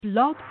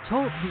Blog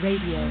Talk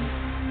Radio.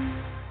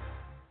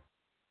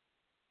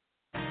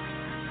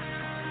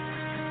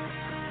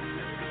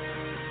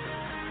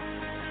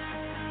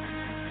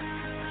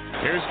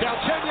 Here's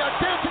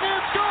Galchenyuk, dancing in,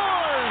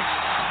 scores!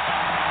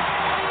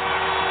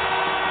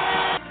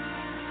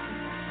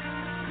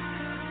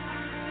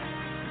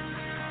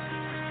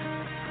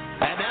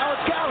 And now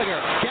it's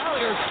Gallagher.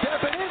 Gallagher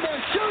stepping in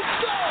there, shoots,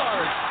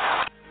 scores!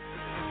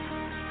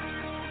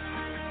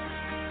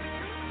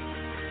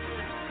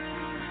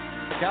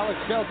 Alex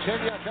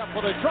Galchenyuk up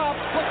for the drop,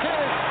 puts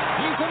in,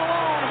 he's in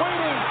alone,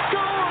 waiting,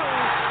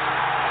 scores!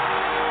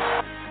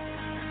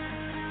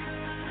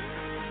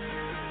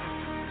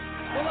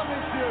 Mesdames,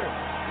 Messieurs,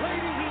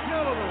 ladies and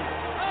gentlemen,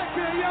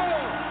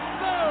 accueillons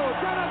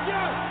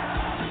Canadiens!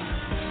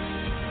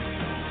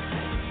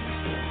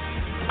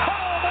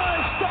 Oh my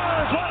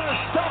stars, what a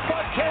stop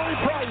by Carey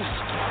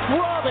Price,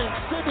 robbing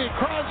Sidney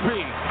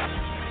Crosby.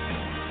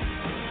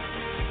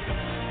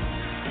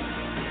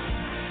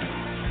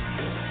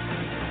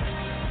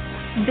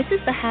 This is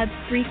the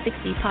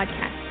Habs360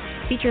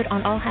 podcast, featured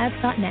on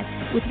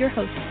allhabs.net with your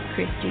host,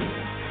 Chris G.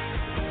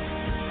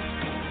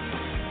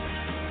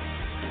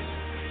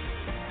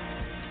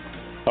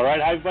 All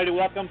right, hi everybody.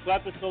 Welcome to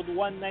episode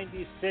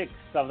 196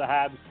 of the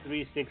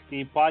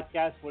Habs360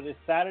 podcast for this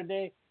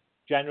Saturday,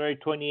 January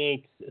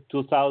 28th,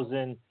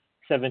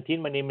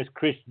 2017. My name is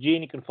Chris G,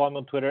 and you can follow me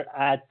on Twitter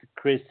at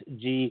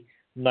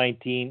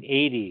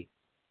ChrisG1980.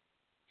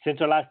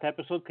 Since our last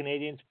episode,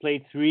 Canadiens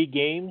played 3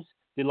 games.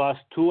 They lost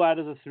 2 out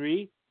of the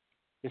 3.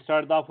 They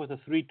started off with a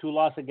 3-2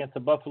 loss against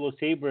the Buffalo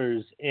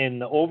Sabres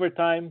in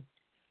overtime.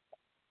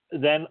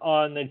 Then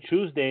on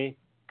Tuesday,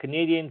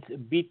 Canadiens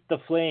beat the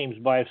Flames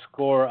by a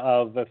score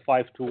of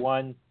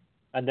 5-1.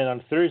 And then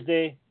on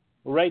Thursday,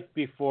 right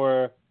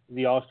before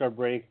the All-Star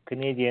break,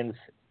 Canadiens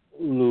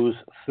lose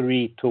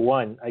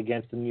 3-1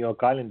 against the New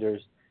York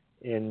Islanders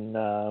in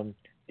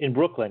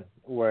Brooklyn,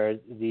 where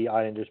the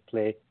Islanders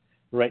play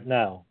right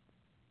now.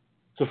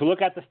 So if we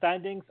look at the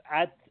standings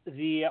at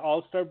the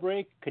All-Star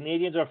break,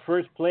 Canadiens are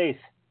first place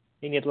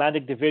in the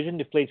Atlantic Division.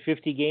 They've played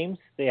 50 games.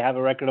 They have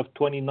a record of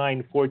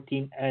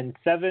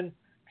 29-14-7,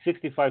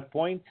 65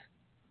 points.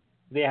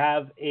 They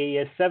have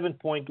a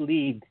 7-point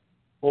lead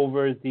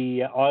over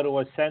the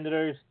Ottawa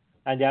Senators,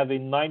 and they have a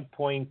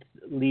 9-point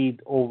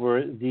lead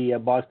over the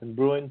Boston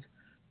Bruins.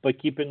 But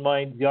keep in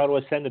mind, the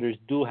Ottawa Senators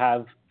do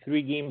have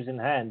 3 games in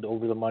hand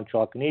over the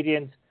Montreal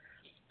Canadiens.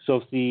 So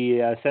if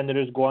the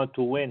Senators go on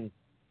to win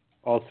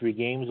all 3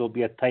 games, it'll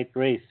be a tight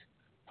race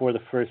for the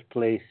first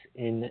place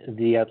in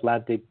the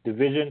Atlantic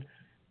Division,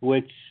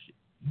 which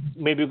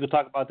maybe we could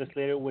talk about this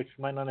later, which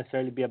might not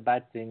necessarily be a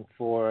bad thing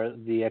for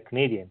the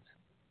Canadiens.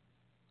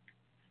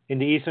 In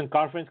the Eastern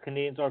Conference,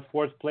 Canadiens are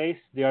 4th place.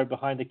 They are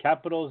behind the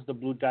Capitals, the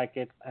Blue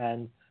Jackets,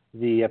 and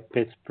the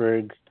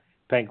Pittsburgh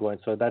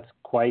Penguins. So that's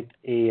quite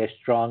a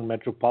strong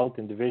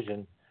metropolitan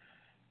division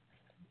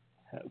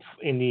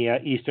in the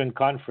Eastern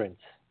Conference.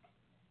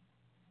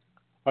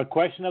 Our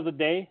question of the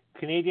day: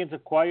 Canadiens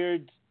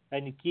acquired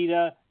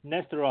Nikita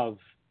Nesterov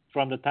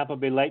from the Tampa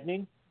Bay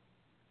Lightning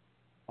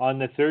on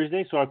the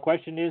Thursday. So our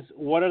question is,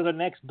 what are the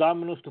next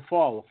dominoes to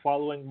fall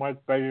following Marc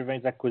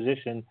Bergevin's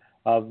acquisition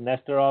of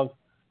Nesterov?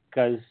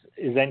 Because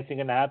is anything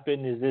going to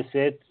happen? Is this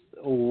it?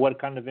 What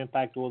kind of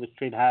impact will this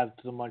trade have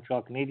to the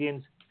Montreal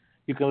Canadiens?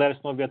 You can let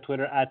us know via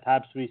Twitter at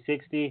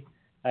Habs360,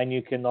 and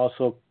you can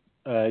also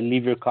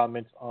leave your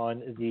comments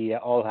on the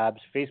All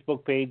Habs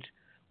Facebook page.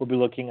 We'll be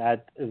looking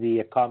at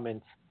the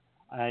comments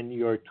and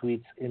your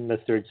tweets in the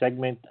third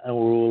segment, and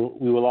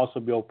we will also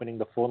be opening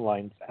the phone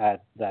lines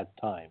at that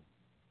time.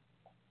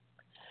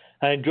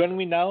 And joining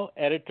me now,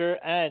 editor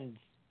and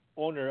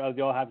owner of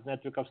the All Habs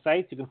network of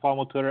sites. You can follow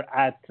me on Twitter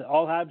at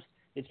All Habs.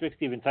 It's Rick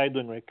Stevens. How you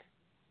doing, Rick?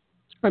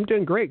 I'm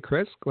doing great,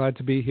 Chris. Glad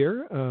to be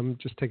here.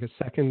 Just take a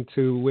second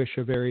to wish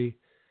a very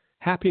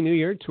happy New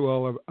Year to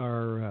all of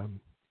our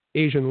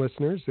Asian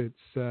listeners.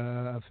 It's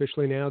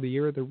officially now the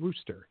year of the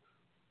rooster.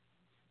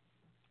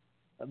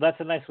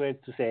 That's a nice way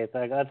to say it.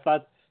 That's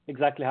not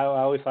exactly how I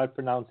always thought it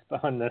pronounced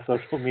on the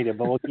social media,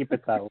 but we'll keep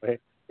it that way.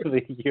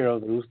 The year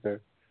of the rooster.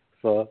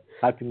 So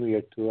happy New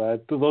Year to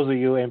those of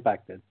you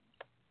impacted.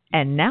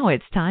 And now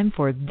it's time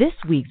for this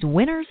week's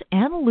winners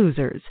and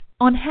losers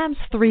on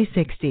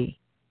Habs360.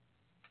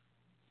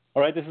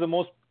 All right, this is the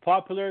most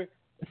popular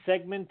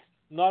segment,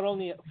 not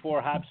only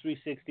for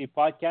Habs360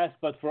 podcast,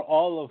 but for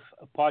all of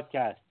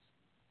podcasts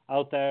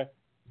out there.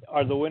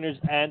 Are the winners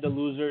and the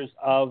losers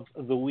of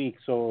the week.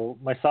 So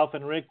myself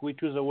and Rick, we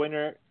choose a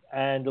winner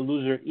and a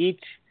loser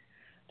each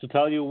to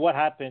tell you what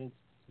happened,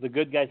 the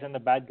good guys and the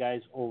bad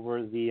guys,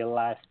 over the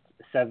last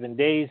 7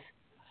 days.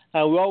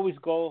 And we always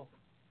go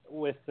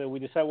with, we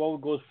decide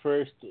what goes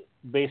first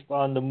based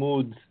on the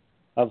moods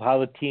of how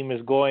the team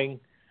is going.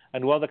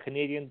 And while the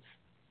Canadiens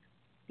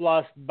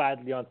lost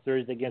badly on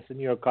Thursday against the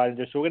New York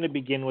Islanders, so we're going to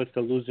begin with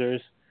the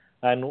losers.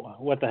 And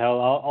what the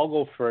hell, I'll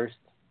go first.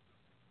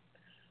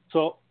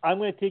 So I'm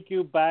going to take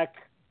you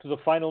back to the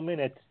final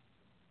minute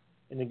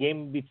in the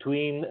game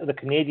between the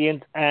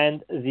Canadiens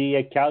and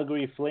the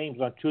Calgary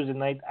Flames on Tuesday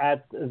night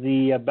at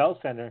the Bell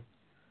Center.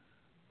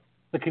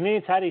 The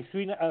Canadiens had a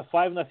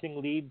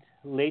 5-0 lead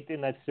late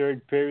in that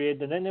third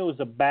period, and then there was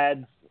a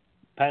bad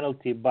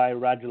penalty by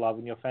Radulov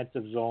in the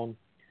offensive zone,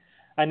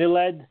 and it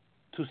led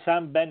to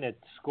Sam Bennett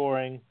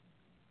scoring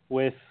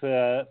with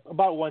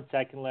about 1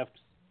 second left.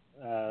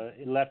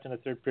 It left in the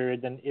third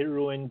period, and it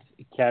ruined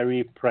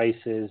Carey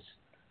Price's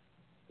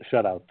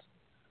shutout.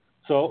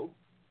 So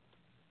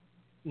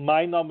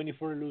my nominee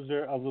for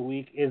loser of the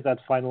week is that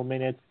final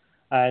minute.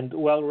 And,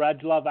 well,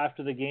 Radulov,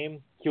 after the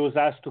game, he was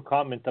asked to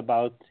comment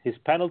about his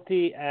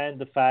penalty and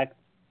the fact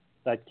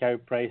that Carey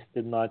Price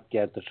did not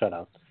get the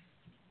shutout.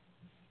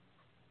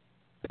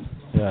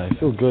 Yeah, I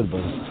feel good,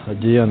 but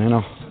at the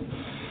end,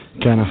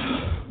 kind of,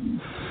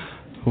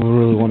 we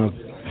really want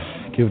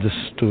to give this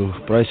to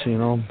Price, I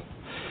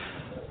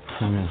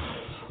mean,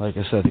 like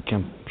I said, he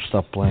can't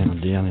stop playing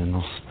at the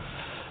end,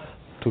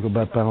 Took a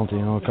bad penalty,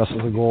 cost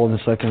us a goal in the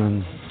second,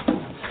 and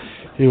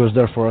he was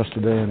there for us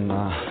today, and,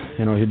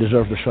 he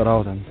deserved the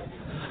shutout, and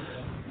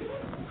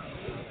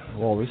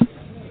always,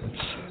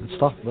 it's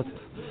tough, but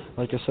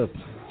like I said,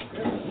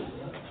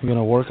 I'm going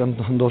to work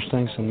on those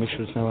things and make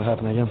sure it's never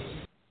happen again.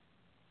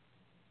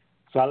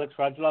 So Alex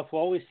Radulov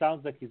always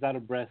sounds like he's out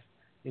of breath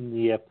in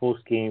the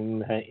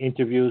post-game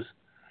interviews.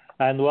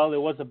 And, well,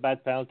 it was a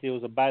bad penalty. It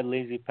was a bad,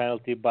 lazy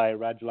penalty by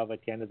Radulov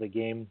at the end of the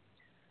game.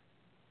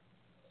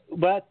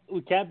 But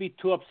we can't be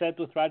too upset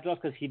with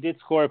Radulov because he did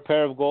score a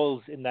pair of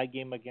goals in that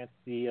game against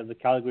the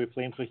Calgary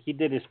Flames, so he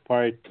did his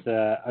part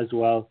as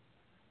well.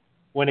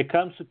 When it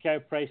comes to Carey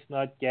Price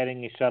not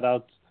getting a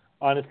shutout,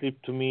 honestly,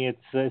 to me,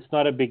 it's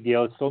not a big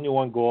deal. It's only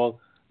one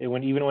goal.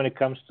 Even when it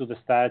comes to the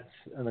stats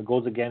and the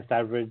goals against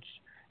average,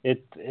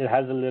 it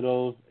has a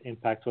little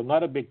impact. So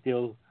not a big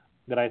deal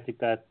that I think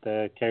that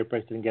Carey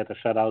Price didn't get a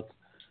shutout.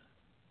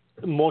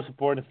 The most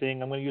important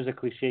thing, I'm going to use a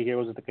cliche here,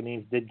 was that the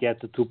Canadiens did get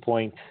the 2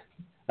 points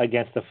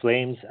against the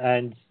Flames.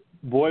 And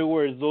boy,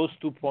 were those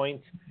 2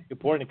 points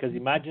important, because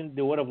imagine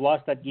they would have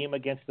lost that game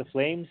against the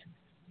Flames.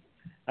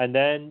 And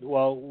then,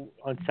 well,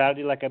 on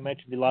Saturday, like I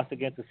mentioned, they lost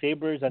against the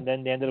Sabres, and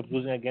then they ended up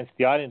losing against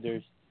the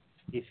Islanders.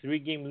 A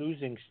 3-game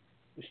losing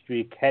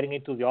streak heading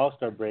into the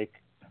All-Star break.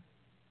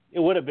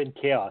 It would have been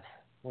chaos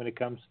when it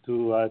comes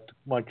to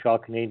Montreal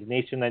Canadiens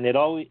Nation, and it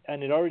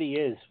already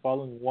is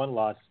following one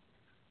loss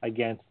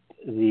against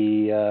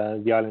the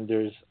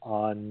Islanders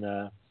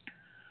on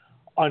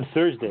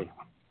Thursday.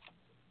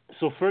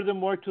 So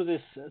furthermore to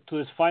this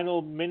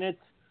final minute,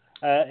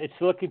 it's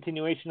still a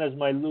continuation as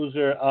my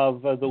loser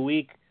of the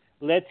week.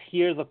 Let's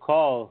hear the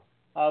call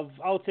of,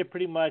 I would say,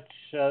 pretty much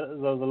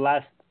the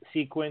last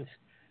sequence,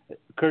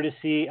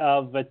 courtesy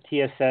of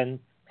TSN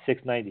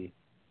 690.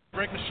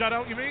 Break the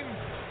shutout, you mean?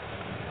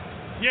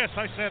 Yes,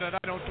 I said it.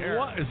 I don't care.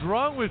 What is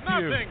wrong with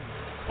you? Nothing.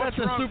 That's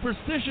a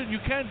superstition.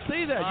 You can't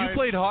say that. You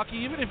played hockey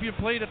even if you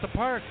played at the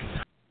park.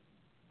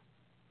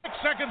 6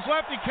 seconds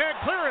left. He can't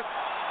clear it.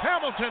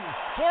 Hamilton,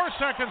 4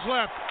 seconds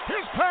left.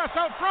 His pass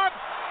out front,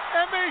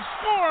 and they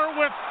score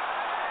with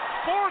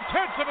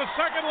 0.4 of a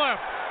second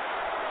left.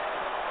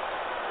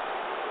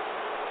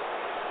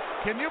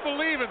 Can you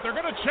believe it? They're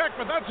going to check,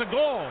 but that's a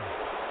goal.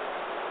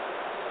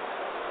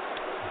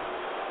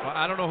 Well,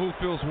 I don't know who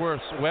feels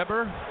worse,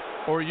 Weber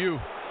or you.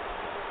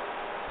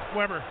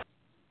 Weber.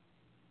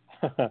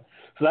 So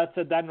that's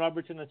Dan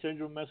Robertson and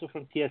Sergio Messo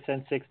from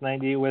TSN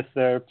 690 with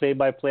their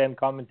play-by-play and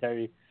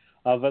commentary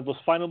of those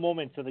final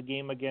moments of the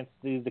game against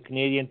the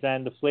Canadiens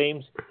and the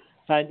Flames.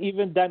 And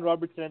even Dan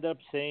Robertson ended up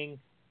saying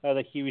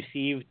that he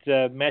received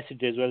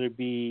messages, whether it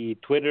be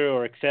Twitter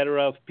or et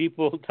cetera, of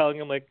people telling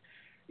him, like,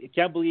 I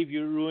can't believe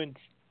you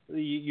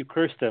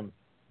cursed him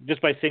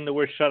just by saying the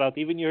word shutout.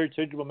 Even you heard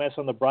Sergio Messo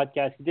on the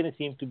broadcast. He didn't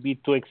seem to be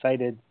too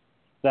excited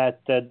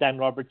that Dan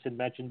Robertson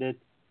mentioned it.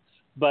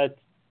 But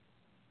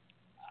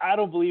I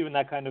don't believe in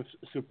that kind of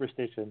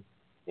superstition.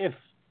 If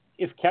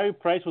Carey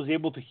Price was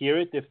able to hear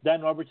it, if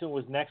Dan Robertson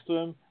was next to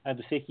him and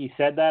to say he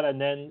said that and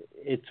then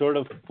it sort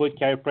of put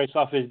Carey Price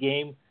off his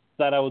game,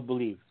 that I would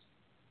believe.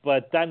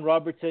 But Dan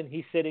Robertson,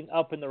 he's sitting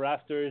up in the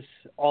rafters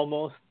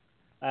almost,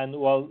 and,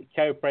 well,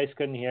 Carey Price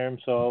couldn't hear him,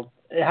 so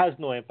it has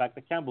no impact.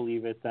 I can't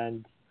believe it,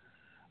 and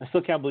I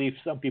still can't believe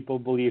some people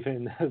believe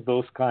in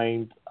those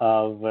kind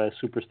of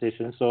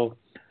superstitions. So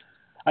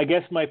I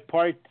guess my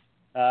part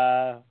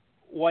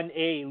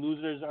 1A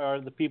losers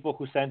are the people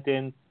who sent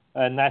in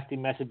nasty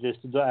messages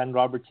to Dan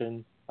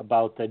Robertson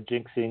about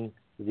jinxing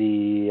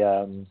the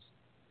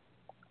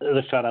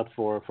shutout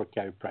for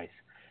Carey Price.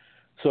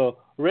 So,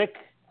 Rick,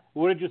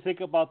 what did you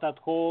think about that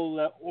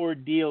whole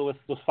ordeal with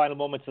those final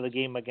moments of the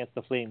game against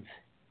the Flames?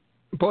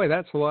 Boy,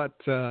 that's a lot.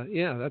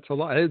 That's a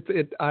lot.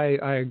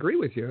 I agree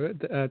with you.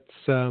 But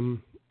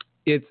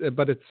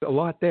it's a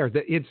lot there.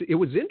 It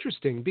was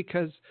interesting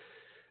because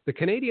the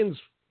Canadiens,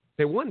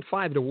 they won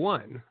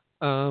 5-1,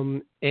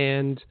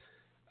 and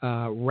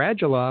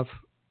Radulov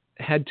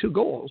had 2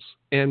 goals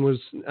and was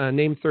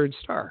named third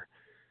star.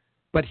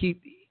 But his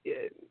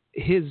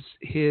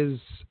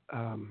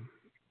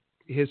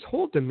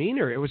whole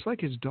demeanor, it was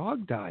like his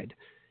dog died.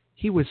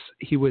 He was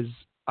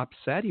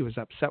upset. He was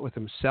upset with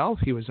himself.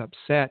 He was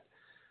upset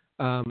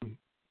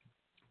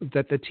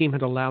that the team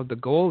had allowed the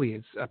goal. He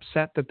was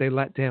upset that they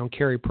let down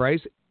Carey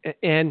Price.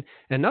 and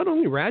not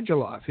only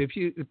Radulov, if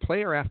you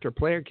player after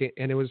player came,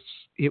 and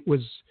it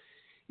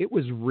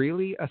was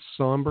really a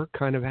somber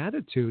kind of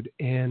attitude,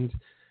 and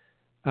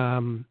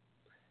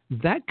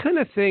that kind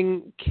of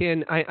thing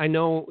can, I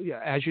know,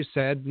 as you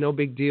said, no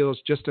big deal,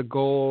 it's just a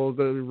goal,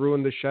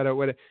 ruin the shutout,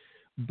 whatever,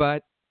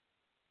 but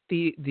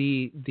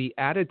the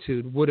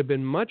attitude would have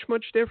been much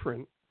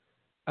different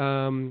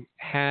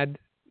had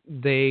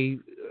they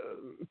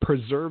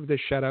preserved the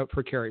shutout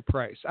for Carey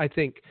Price. I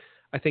think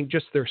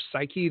just their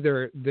psyche,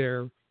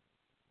 their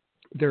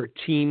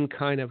team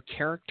kind of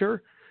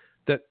character,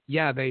 that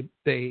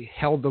they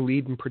held the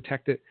lead and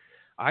protected.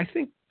 I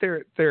think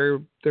their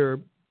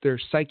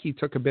psyche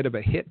took a bit of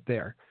a hit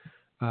there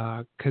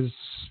because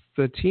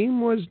the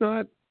team was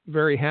not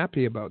very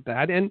happy about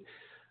that. And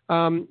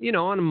on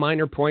a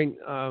minor point,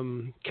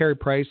 Carey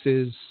Price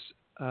is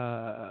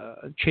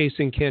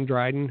chasing Ken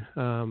Dryden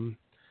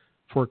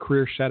for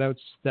career shutouts.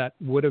 That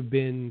would have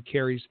been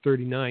Carey's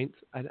 39th.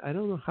 I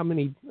don't know how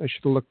many. I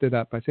should have looked it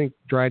up. I think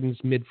Dryden's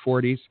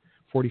mid-40s,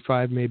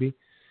 45 maybe.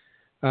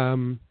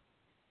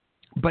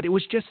 But it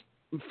was just,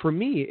 for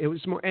me, it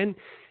was more. And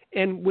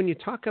when you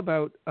talk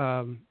about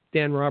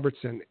Dan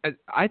Robertson,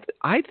 I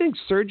think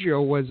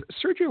Sergio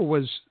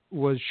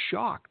was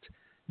shocked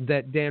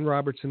that Dan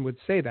Robertson would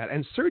say that,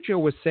 and Sergio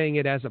was saying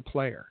it as a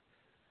player,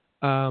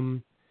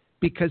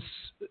 because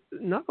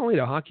not only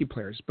to hockey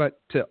players but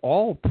to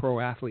all pro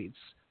athletes,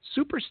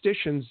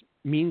 superstitions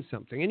mean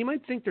something. And you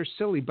might think they're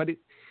silly, but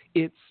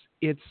it's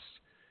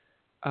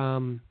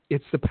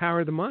the power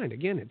of the mind.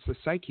 Again, it's the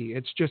psyche.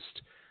 It's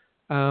just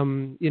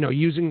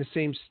using the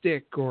same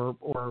stick or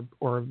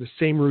the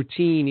same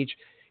routine each.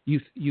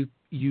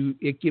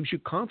 It gives you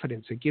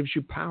confidence. It gives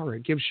you power.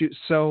 It gives you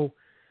so.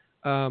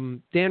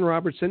 Dan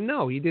Robertson,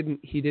 no, he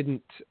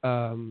didn't.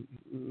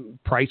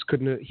 Price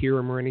couldn't hear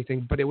him or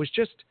anything, but it was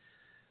just,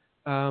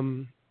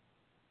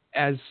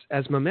 as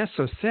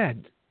Mamesso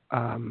said,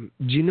 do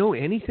you know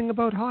anything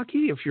about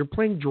hockey? If you're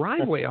playing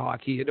driveway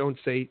hockey, you don't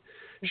say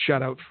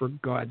shut out, for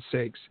God's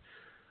sakes.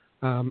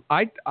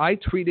 I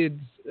tweeted,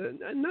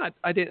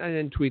 I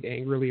didn't tweet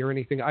angrily or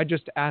anything. I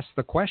just asked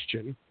the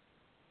question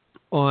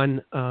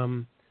on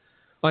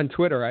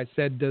Twitter. I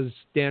said, does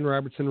Dan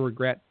Robertson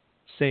regret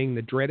saying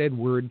the dreaded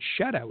word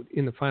shutout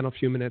in the final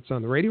few minutes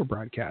on the radio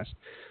broadcast?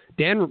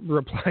 Dan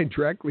replied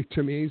directly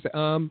to me. He said,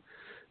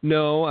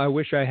 no, I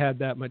wish I had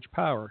that much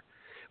power.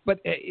 But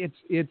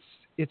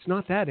it's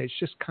not that. It's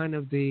just kind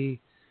of the,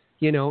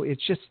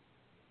 it's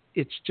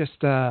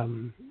just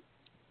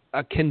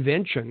a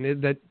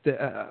convention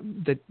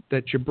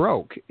that you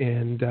broke,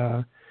 and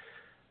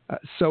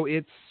so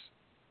it's.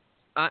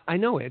 I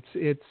know it's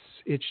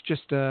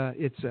just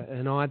it's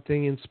an odd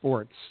thing in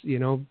sports.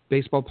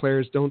 Baseball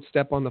players don't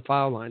step on the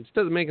foul lines.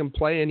 Doesn't make them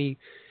play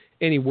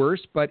any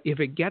worse, but if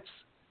it gets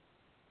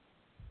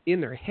in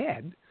their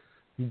head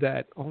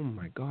that, oh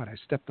my God, I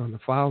stepped on the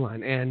foul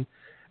line, and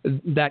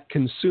that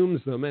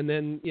consumes them, and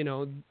then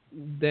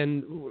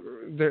then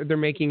they're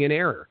making an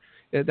error.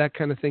 That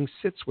kind of thing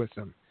sits with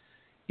them.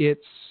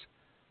 It's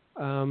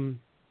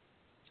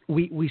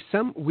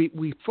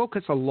we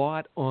focus a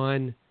lot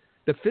on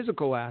the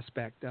physical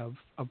aspect of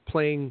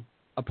playing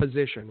a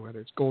position, whether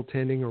it's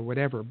goaltending or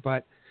whatever.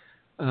 But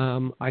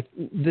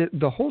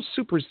the whole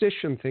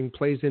superstition thing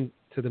plays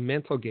into the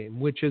mental game,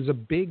 which is a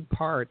big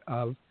part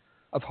of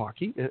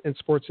hockey and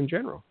sports in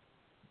general.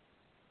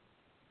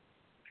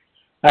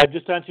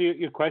 Just to answer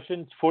your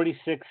question,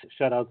 46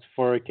 shutouts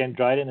for Ken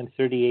Dryden and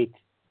 38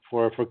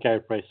 for Carey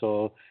Price.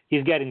 So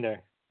he's getting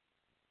there.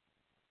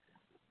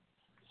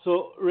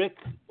 So Rick,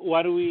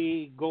 why do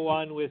we go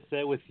on with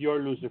your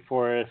loser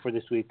for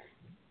this week?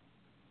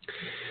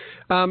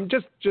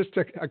 Just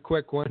a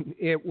quick one.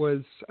 It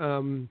was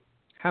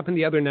happened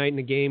the other night in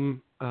a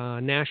game,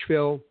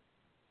 Nashville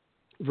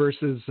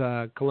versus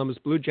Columbus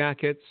Blue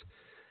Jackets.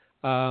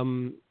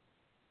 Do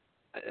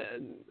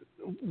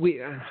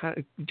you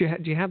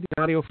have the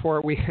audio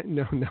for it?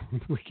 No,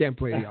 we can't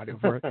play the audio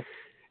for it.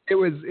 It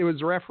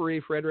was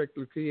referee Frederic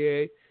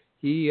Lucier.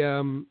 He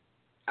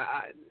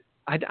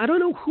I don't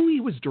know who he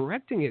was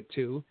directing it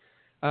to.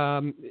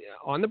 On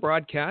the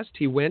broadcast,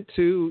 he went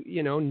to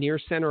near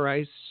center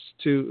ice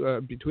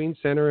to between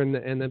center and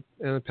the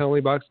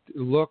penalty box.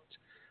 Looked,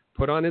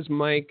 put on his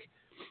mic,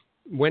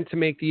 went to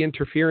make the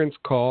interference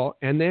call,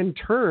 and then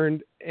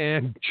turned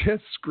and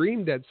just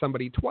screamed at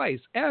somebody twice,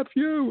 "F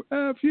you,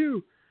 F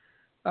you,"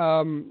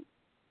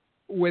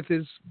 with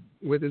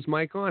his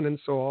mic on. And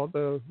so all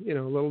the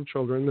little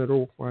children that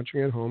are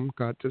watching at home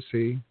got to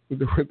see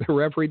the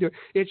referee do it.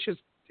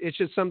 It's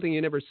just something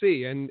you never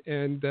see, and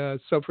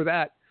so for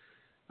that,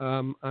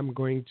 I'm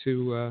going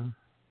to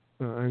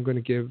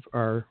give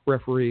our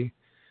referee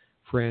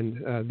friend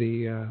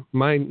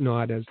my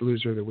nod as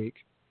loser of the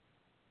week.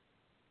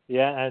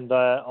 Yeah, and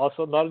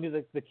also not only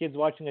the kids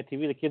watching on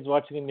TV, the kids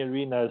watching in the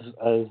arena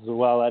as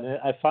well. And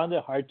I found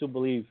it hard to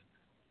believe.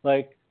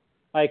 Like,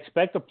 I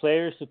expect the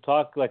players to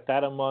talk like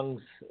that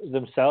amongst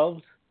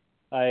themselves.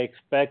 I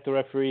expect the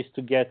referees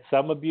to get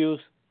some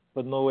abuse,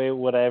 but no way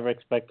would I ever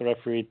expect the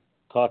referee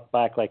talk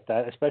back like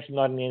that, especially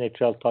not in the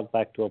NHL, talk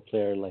back to a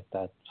player like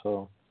that.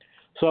 So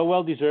So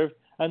well deserved.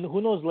 And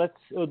who knows?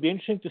 It'll be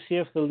interesting to see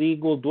if the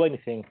league will do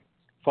anything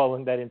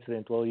following that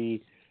incident. Will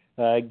he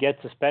get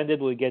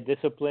suspended? Will he get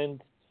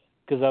disciplined?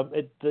 Because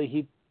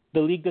the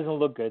league doesn't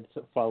look good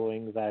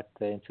following that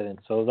incident.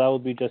 So that will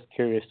be just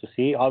curious to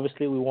see.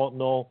 Obviously, we won't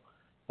know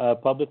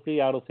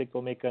publicly. I don't think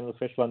they'll make an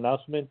official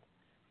announcement.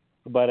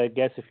 But I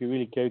guess if you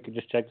really care, you can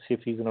just check to see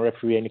if he's going to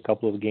referee any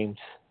couple of games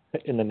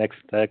in the next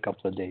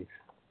couple of days.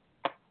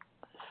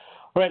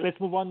 All right, let's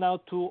move on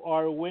now to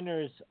our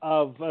winners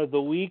of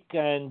the week.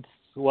 And,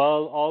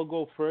 well, I'll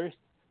go first.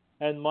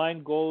 And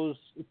mine goes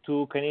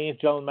to Canadiens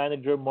General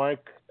Manager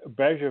Marc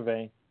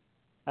Bergevin.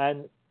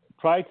 And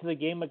prior to the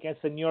game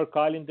against the New York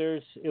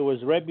Islanders, it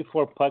was right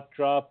before puck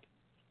drop.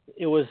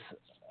 An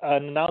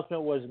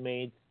announcement was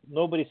made.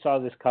 Nobody saw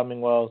this coming.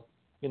 Well,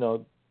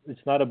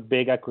 it's not a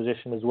big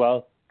acquisition as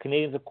well.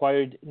 Canadiens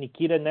acquired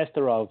Nikita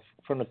Nesterov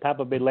from the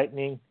Tampa Bay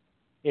Lightning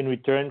in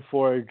return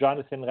for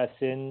Jonathan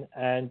Racine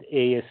and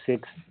a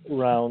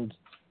 6th-round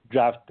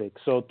draft pick.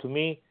 So to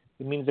me,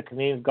 it means the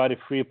Canadiens got a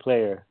free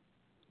player,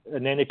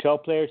 an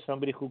NHL player,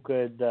 somebody who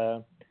could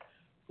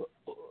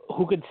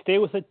stay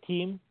with a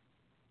team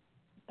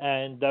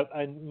and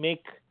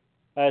make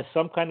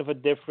some kind of a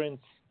difference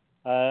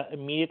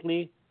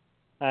immediately.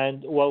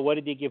 And, well, what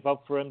did they give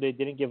up for him? They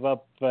didn't give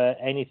up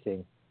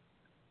anything.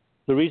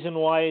 The reason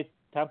why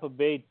Tampa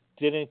Bay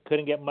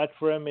couldn't get much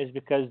for him is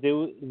because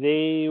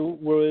they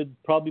would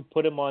probably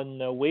put him on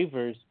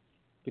waivers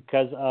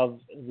because of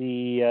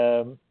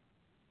the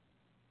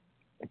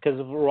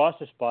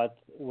roster spot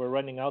were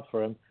running out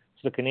for him.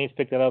 So the Canadiens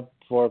picked it up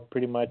for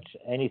pretty much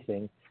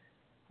anything.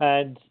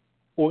 And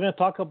we're going to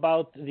talk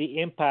about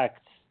the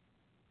impact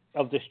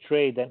of this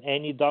trade and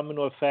any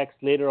domino effects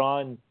later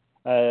on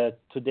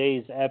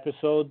today's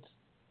episode.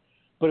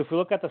 But if we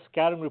look at the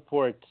scouting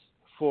report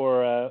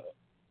for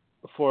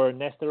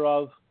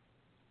Nesterov,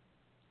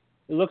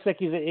 it looks like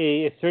he's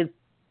a third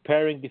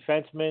pairing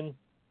defenseman,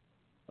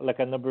 like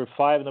a number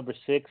 5, number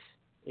 6,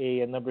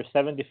 a number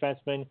 7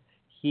 defenseman.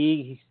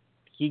 He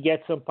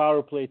gets some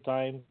power play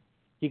time.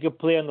 He can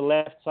play on the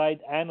left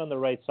side and on the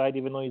right side,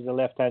 even though he's a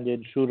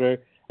left-handed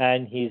shooter,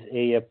 and he's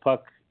a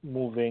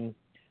puck-moving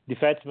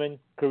defenseman.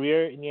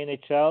 Career in the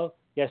NHL,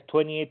 he has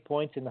 28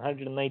 points in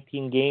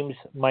 119 games,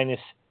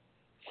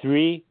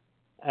 -3.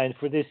 And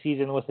for this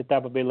season with the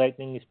Tampa Bay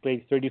Lightning, he's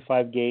played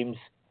 35 games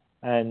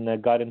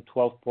and got him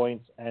 12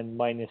 points and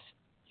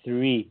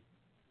 -3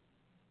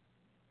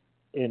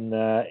 in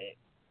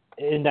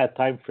that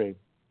time frame.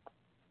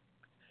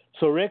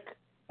 So, Rick,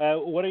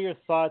 what are your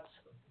thoughts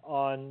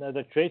on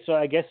the trade? So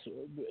I guess,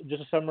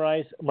 just to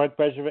summarize, Marc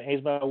Bergevin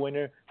is my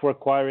winner for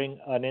acquiring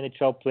an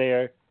NHL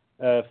player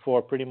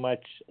for pretty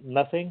much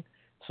nothing.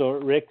 So,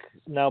 Rick,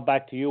 now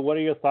back to you. What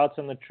are your thoughts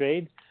on the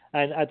trade?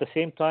 And at the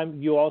same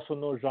time, you also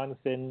know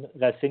Jonathan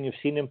Racine. You've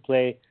seen him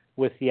play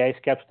with the Ice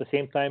Caps at the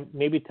same time.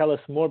 Maybe tell us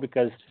more,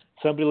 because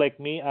somebody like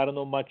me, I don't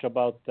know much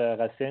about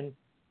Racine.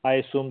 I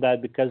assume that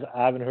because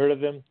I haven't heard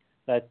of him,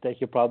 that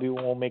he probably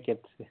won't make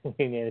it in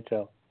the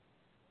NHL.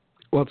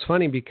 Well, it's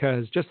funny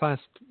because just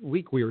last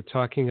week we were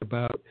talking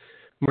about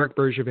Marc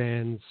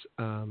Bergevin's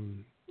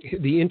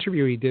the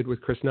interview he did with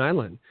Chris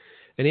Nyland.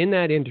 And in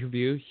that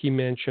interview, he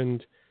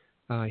mentioned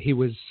he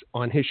was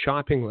on his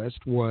shopping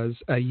list was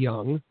a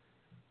young,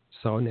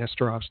 so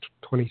Nestorov's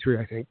 23,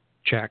 I think.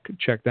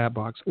 Check that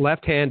box.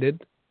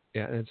 Left-handed,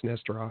 yeah, that's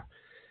Nesterov.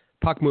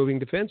 Puck-moving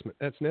defenseman,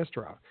 that's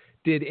Nesterov.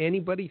 Did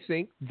anybody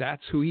think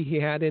that's who he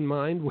had in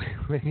mind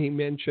when he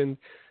mentioned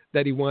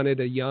that he wanted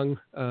a young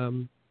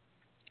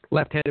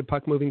left-handed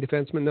puck-moving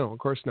defenseman? No, of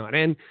course not.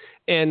 And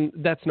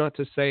that's not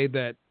to say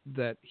that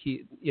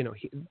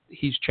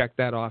he's checked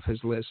that off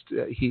his list.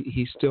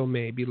 He still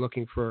may be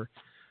looking for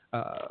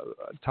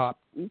top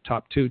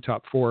 2,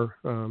 top 4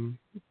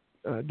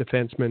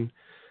 defensemen.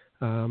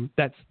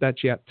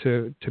 That's yet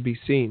to be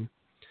seen.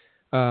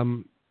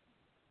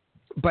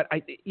 But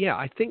I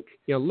think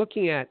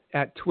looking at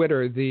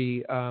Twitter,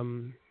 the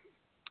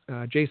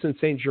Jason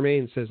St.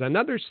 Germain says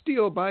another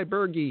steal by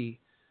Bergie.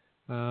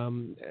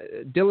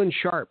 Dylan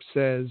Sharp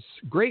says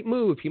great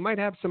move. He might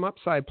have some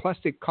upside. Plus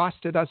it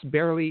costed us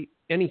barely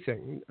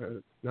anything,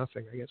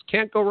 nothing. I guess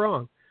can't go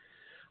wrong.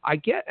 I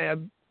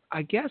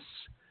guess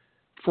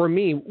for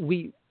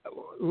me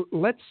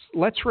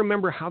Let's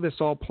remember how this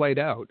all played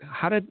out.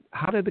 How did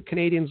the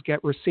Canadiens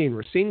get Racine?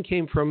 Racine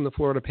came from the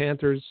Florida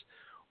Panthers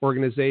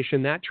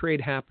organization. That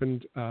trade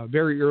happened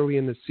very early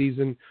in the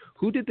season.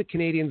 Who did the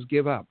Canadiens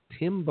give up?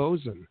 Tim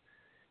Bozin.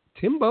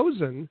 Tim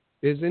Bozin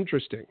is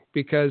interesting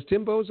because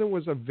Tim Bozin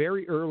was a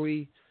very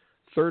early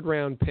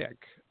third-round pick,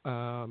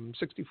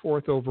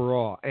 64th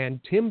overall. And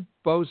Tim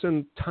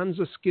Bozin, tons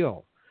of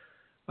skill.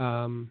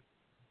 High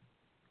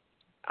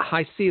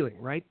ceiling,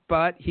 right?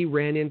 But he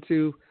ran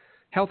into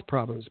health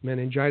problems,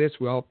 meningitis.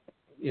 Well,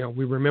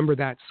 we remember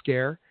that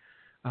scare,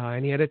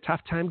 and he had a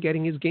tough time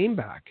getting his game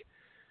back.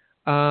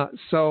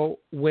 So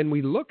when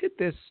we look at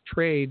this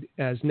trade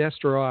as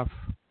Nesterov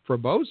for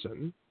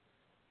Bozin,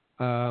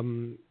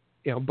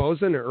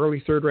 Bozin, an early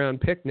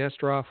third-round pick.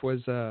 Nesterov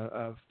was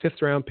a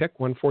fifth-round pick,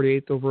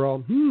 148th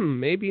overall.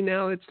 Maybe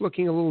now it's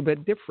looking a little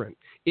bit different.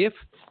 If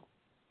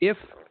if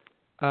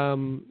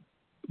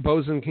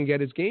Bozen can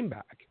get his game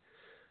back.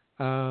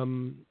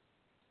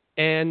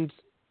 And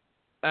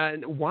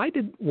why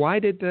did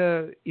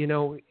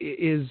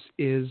is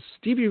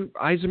Stevie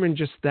Yzerman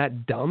just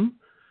that dumb?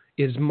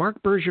 Is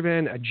Marc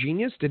Bergevin a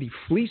genius? Did he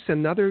fleece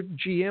another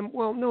GM?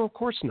 Well, no, of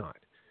course not.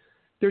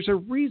 There's a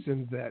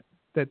reason that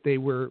they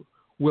were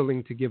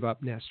willing to give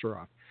up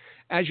Nesterov.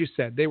 As you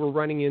said, they were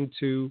running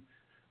into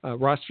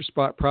roster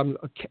spot problems.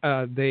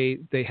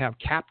 They have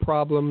cap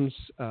problems.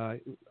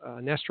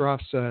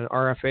 Nesterov's an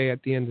RFA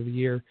at the end of the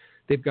year.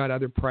 They've got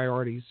other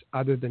priorities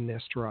other than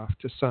Nesterov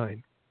to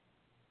sign.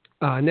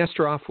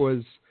 Nesterov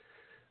was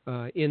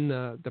in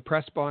the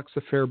press box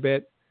a fair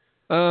bit,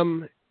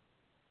 and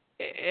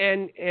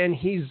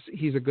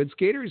he's a good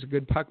skater. He's a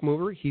good puck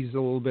mover. He's a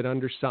little bit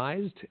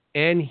undersized,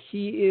 and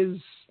he is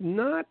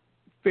not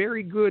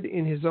very good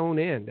in his own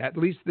end. At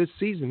least this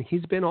season,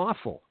 he's been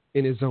awful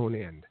in his own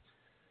end.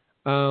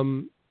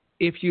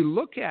 If you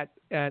look at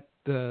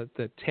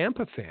the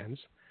Tampa fans,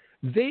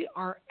 they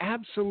are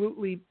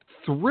absolutely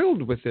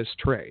thrilled with this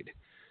trade.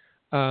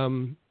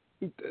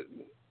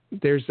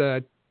 There's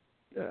a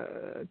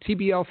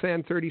TBL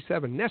fan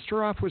 37.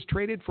 Nesterov was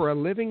traded for a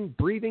living,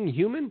 breathing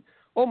human.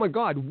 Oh my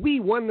God, we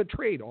won the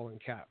trade, all in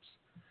caps.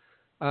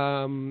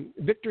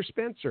 Victor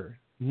Spencer.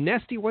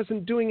 Nesty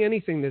wasn't doing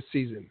anything this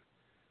season.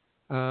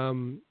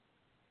 And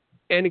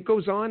it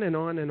goes on and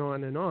on and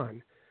on and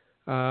on.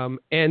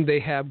 And they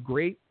have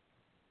great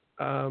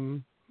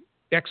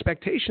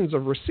expectations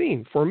of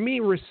Racine. For me,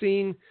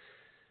 Racine,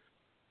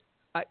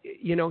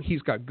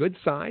 he's got good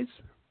size,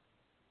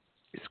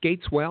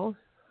 skates well.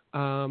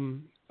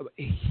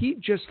 He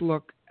just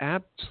looked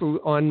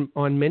absolute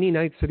on many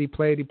nights that he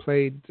played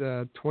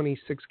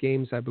 26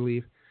 games, I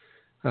believe,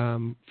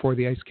 for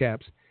the Ice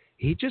Caps.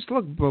 He just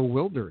looked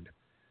bewildered.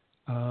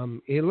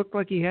 It looked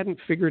like he hadn't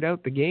figured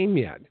out the game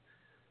yet.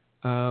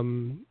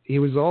 He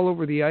was all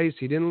over the ice.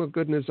 He didn't look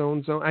good in his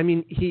own zone. I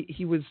mean,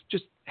 he was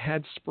just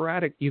had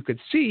sporadic. You could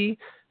see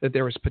that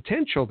there was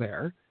potential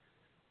there,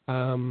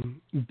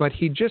 but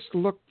he just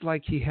looked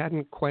like he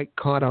hadn't quite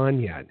caught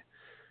on yet.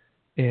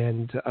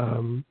 And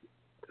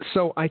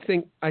so I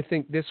think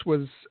this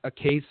was a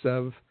case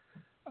of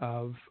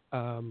kind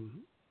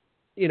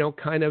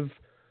of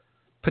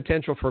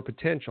potential for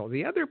potential.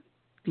 The other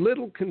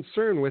little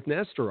concern with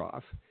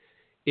Nesterov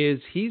is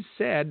he's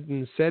said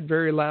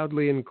very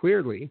loudly and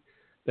clearly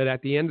that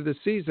at the end of the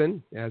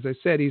season, as I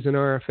said, he's an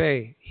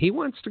RFA. He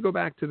wants to go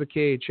back to the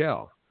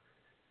KHL.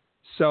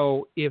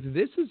 So if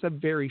this is a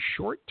very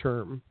short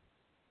term,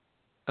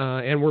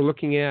 and we're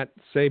looking at,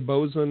 say,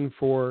 Bozen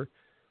for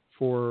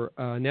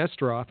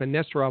Nesterov, and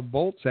Nesterov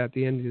bolts at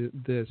the end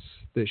of this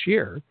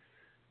year,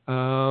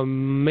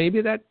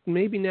 maybe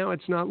now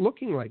it's not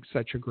looking like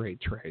such a great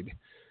trade.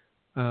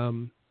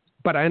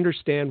 But I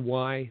understand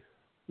why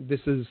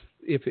this is,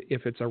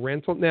 if it's a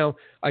rental. Now,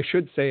 I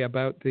should say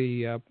about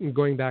the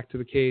going back to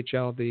the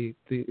KHL, the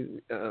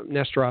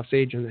Nesterov's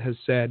agent has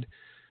said,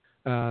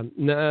 we'll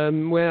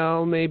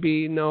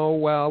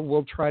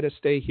try to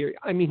stay here.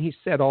 I mean, he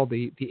said all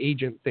the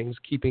agent things,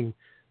 keeping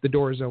the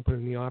doors open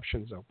and the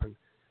options open.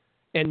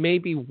 And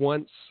maybe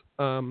once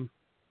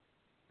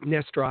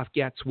Nesterov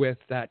gets with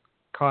that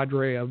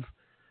cadre of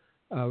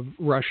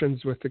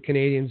Russians with the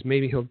Canadiens,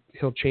 maybe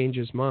he'll change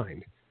his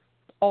mind.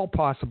 All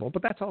possible,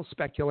 but that's all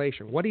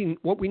speculation. What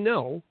we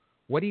know,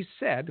 what he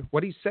said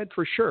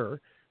for sure,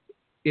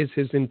 is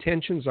his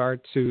intentions are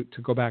to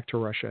go back to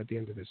Russia at the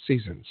end of this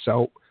season.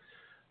 So,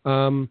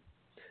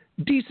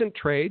 decent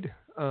trade,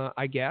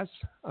 I guess,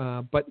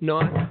 but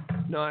not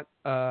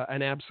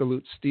an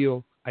absolute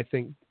steal. I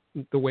think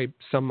the way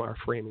some are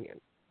framing it.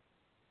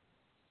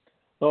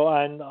 So,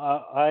 and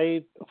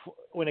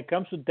when it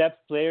comes to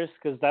depth players,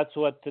 because that's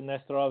what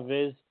Nesterov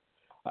is,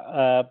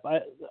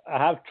 I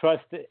have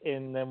trust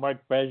in Marc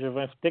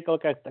Bergevin. Take a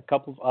look at a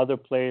couple of other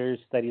players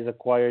that he's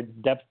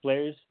acquired, depth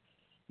players.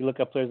 You look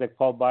at players like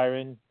Paul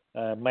Byron,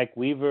 Mike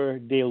Weaver,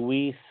 Dale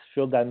Weiss,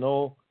 Phil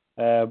Danault,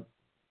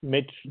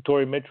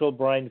 Torrey Mitchell,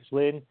 Brian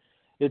Flynn.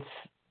 It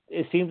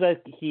seems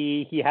like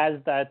he has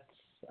that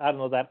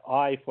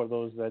eye for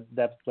those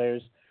depth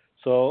players.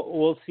 So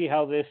we'll see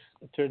how this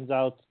turns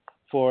out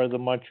for the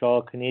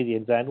Montreal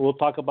Canadiens, and we'll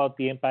talk about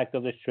the impact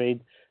of this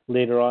trade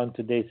later on in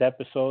today's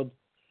episode.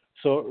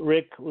 So,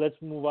 Rick, let's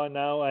move on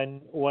now,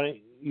 and why don't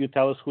you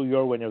tell us who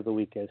your winner of the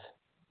week is?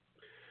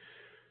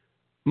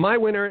 My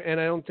winner, and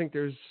I don't think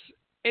there's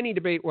any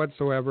debate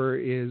whatsoever,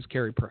 is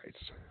Carey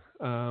Price.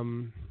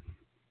 During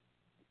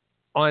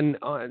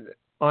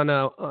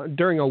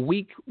a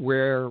week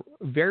where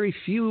very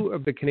few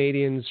of the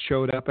Canadians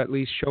showed up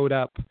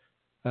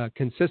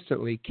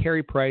consistently,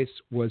 Carey Price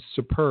was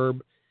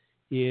superb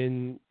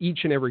in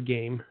each and every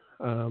game,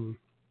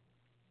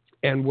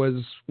 and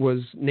was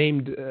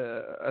named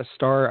a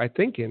star, I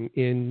think,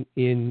 in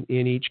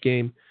each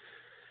game.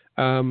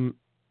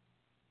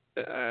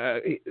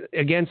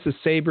 Against the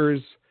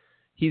Sabres,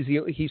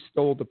 he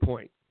stole the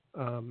point.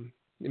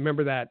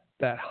 Remember that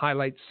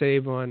highlight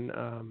save on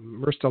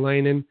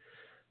Merstalainen?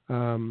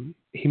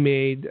 He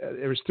made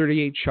there was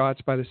 38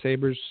 shots by the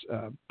Sabres.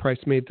 Price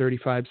made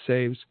 35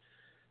 saves.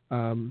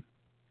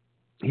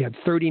 He had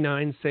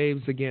 39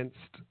 saves against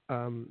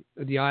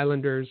the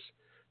Islanders,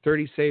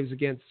 30 saves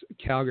against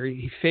Calgary.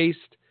 He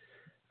faced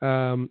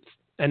an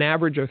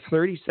average of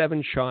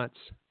 37 shots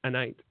a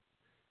night,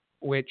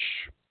 which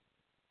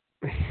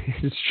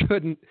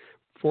shouldn't,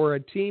 for a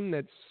team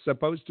that's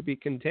supposed to be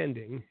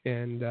contending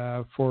and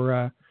for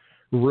a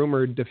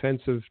rumored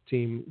defensive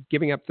team,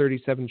 giving up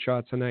 37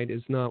 shots a night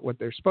is not what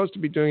they're supposed to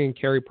be doing. And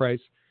Carey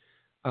Price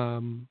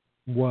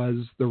was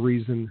the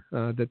reason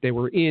that they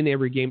were in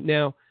every game.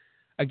 Now,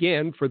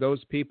 again, for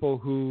those people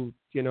who,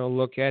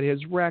 look at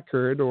his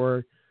record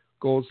or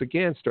goals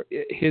against,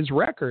 his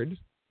record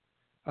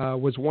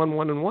was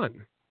 1-1-1.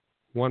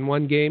 Won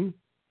one game,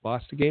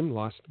 lost a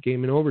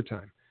game in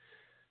overtime.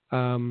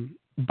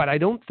 But I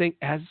don't think,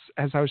 as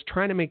I was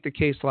trying to make the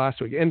case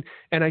last week,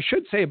 and I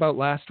should say about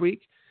last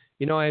week,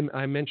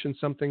 I mentioned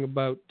something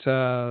about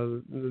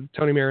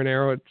Tony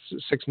Marinaro at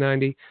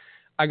 690.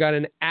 I got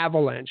an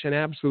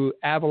absolute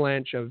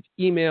avalanche of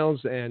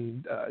emails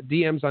and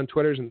DMs on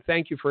Twitter, and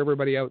thank you for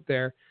everybody out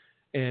there.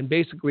 And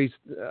basically,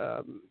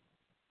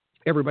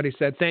 everybody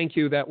said, thank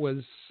you,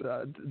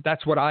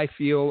 that's what I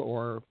feel,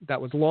 or that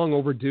was long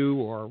overdue,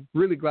 or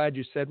really glad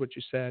you said what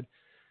you said.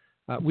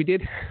 We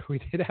did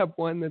have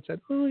one that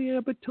said, oh yeah,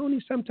 but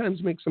Tony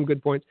sometimes makes some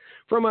good points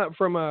from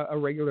a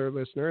regular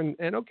listener,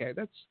 and okay,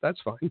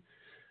 that's fine.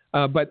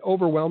 But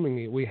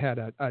overwhelmingly, we had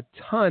a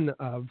ton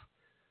of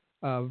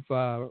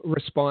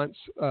response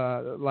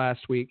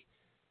last week,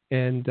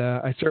 and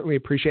I certainly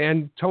appreciate it.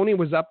 And Tony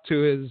was up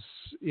to his,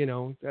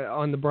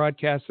 on the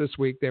broadcast this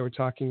week, they were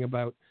talking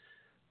about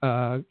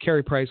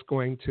Carey Price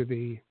going to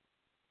the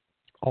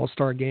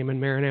All-Star game,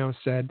 and Marinaro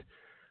said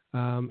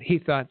he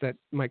thought that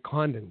Mike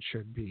Condon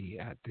should be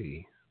at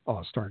the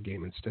All-Star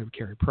game instead of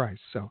Carey Price.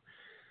 So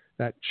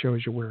that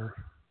shows you where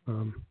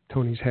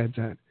Tony's head's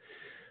at.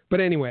 But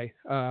anyway,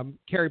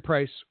 Carey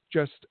Price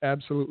just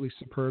absolutely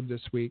superb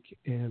this week,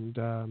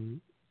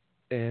 and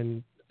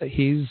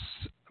he's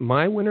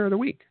my winner of the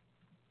week.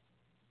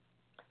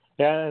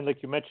 Yeah, and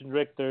like you mentioned,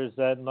 Rick, there's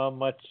not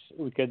much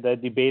we could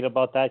debate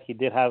about that. He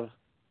did have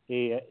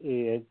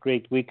a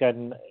great week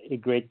and a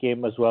great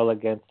game as well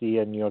against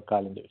the New York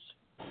Islanders.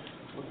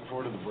 Looking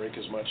forward to the break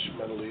as much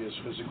mentally as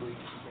physically.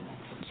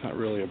 It's not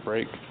really a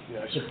break. Yeah,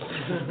 I suppose.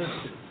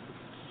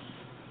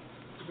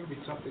 It's going to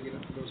be tough to get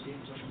up to those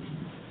games.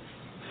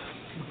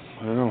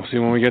 I don't know. See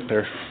when we get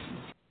there.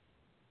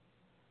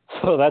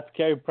 So that's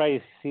Carey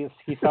Price. He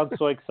sounds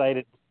so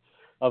excited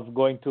of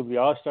going to the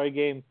All-Star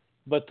game.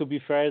 But to be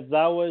fair,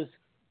 that was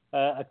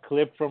a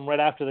clip from right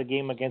after the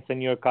game against the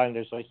New York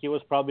Islanders. So he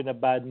was probably in a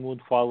bad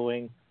mood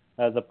following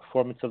the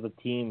performance of the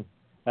team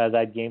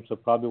that game. So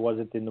probably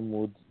wasn't in the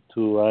mood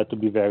to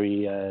be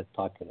very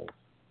talkative.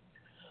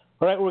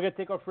 All right, we're going to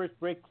take our first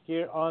break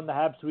here on the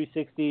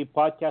Habs360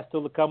 podcast.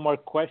 Still to come, our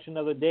question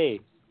of the day.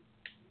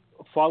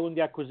 Following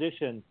the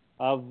acquisition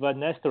of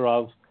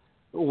Nesterov,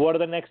 what are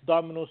the next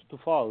dominoes to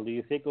fall? Do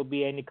you think will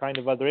be any kind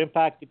of other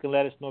impact? You can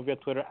let us know via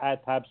Twitter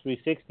at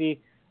Habs360,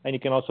 and you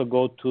can also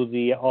go to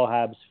the All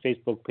Habs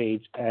Facebook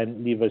page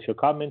and leave us your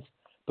comments.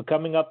 But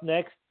coming up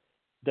next,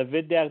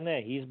 David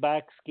Desharnais. He's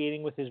back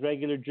skating with his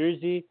regular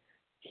jersey.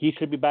 He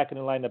should be back in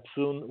the lineup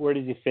soon. Where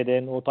does he fit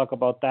in? We'll talk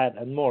about that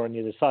and more on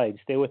the other side.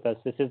 Stay with us.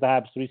 This is the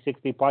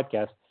Habs360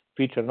 podcast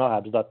featured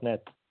on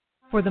allhabs.net.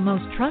 For the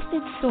most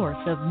trusted source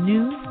of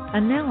news,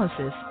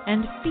 analysis,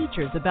 and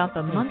features about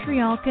the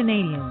Montreal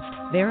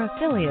Canadiens, their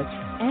affiliates,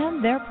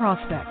 and their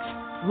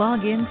prospects,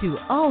 log into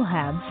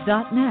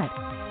allhabs.net,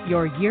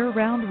 your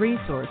year-round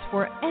resource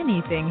for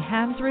anything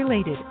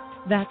Habs-related.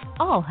 That's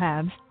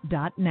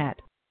allhabs.net.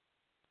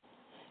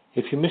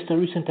 If you missed a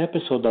recent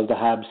episode of the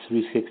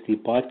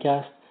Habs360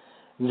 podcast,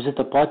 visit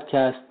the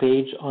podcast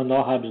page on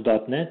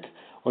allhabs.net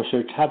or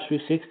search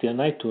Habs360 on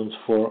iTunes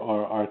for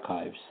our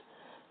archives.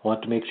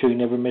 Want to make sure you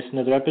never miss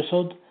another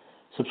episode?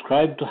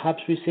 Subscribe to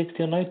Habs360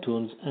 on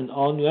iTunes, and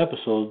all new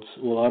episodes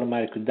will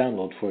automatically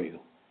download for you.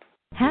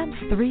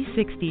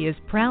 Habs360 is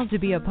proud to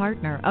be a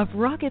partner of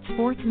Rocket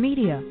Sports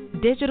Media,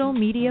 digital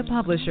media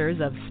publishers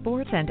of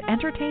sports and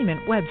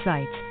entertainment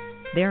websites.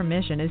 Their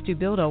mission is to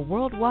build a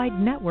worldwide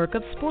network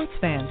of sports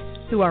fans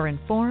who are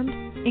informed,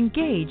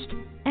 engaged,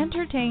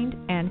 entertained,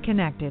 and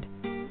connected.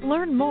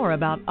 Learn more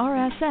about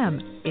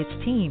RSM, its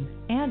team,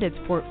 and its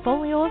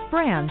portfolio of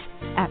brands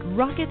at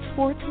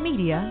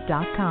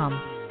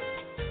rocketsportsmedia.com.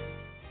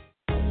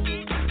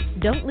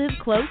 Don't live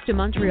close to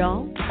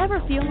Montreal? Ever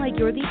feel like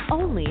you're the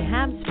only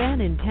Habs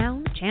fan in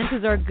town?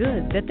 Chances are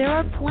good that there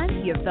are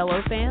plenty of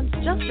fellow fans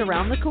just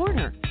around the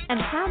corner, and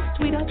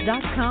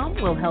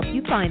Habs360.com will help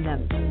you find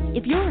them.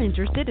 If you're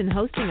interested in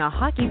hosting a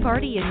hockey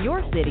party in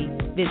your city,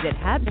 visit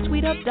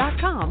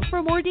Habs360.com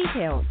for more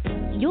details.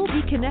 You'll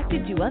be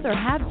connected to other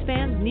Habs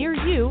fans near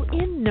you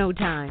in no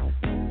time.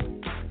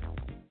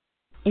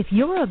 If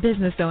you're a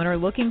business owner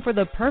looking for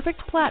the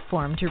perfect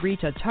platform to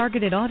reach a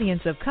targeted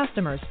audience of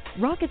customers,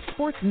 Rocket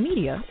Sports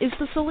Media is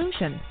the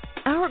solution.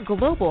 Our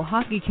global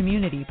hockey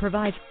community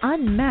provides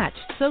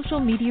unmatched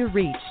social media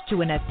reach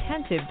to an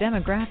attentive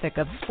demographic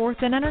of sports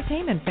and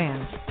entertainment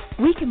fans.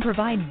 We can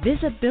provide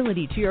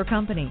visibility to your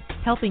company,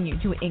 helping you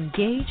to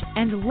engage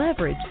and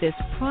leverage this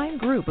prime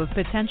group of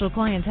potential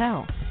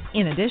clientele.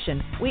 In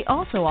addition, we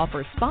also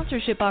offer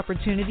sponsorship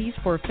opportunities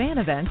for fan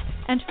events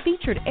and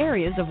featured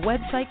areas of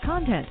website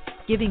content,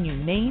 giving you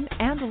name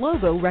and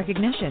logo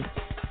recognition.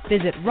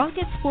 Visit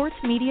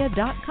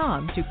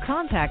rocketsportsmedia.com to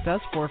contact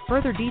us for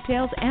further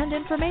details and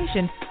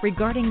information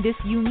regarding this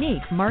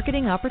unique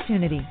marketing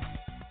opportunity.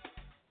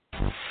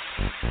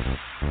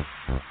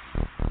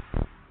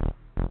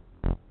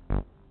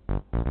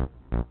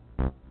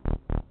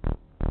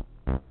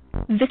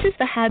 This is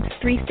the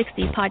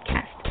Habs360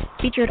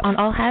 podcast, featured on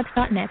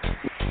allhabs.net.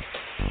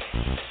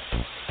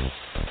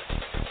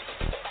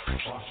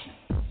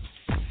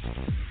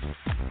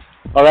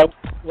 All right,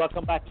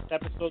 welcome back to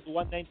episode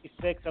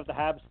 196 of the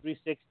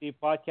Habs360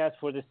 podcast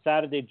for this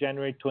Saturday,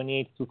 January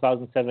 28th,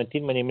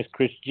 2017. My name is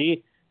Chris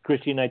G,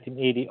 Chris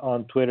G1980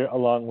 on Twitter,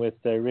 along with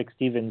Rick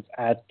Stevens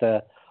at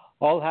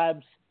All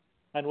Habs.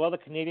 And while the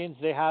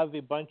Canadiens, they have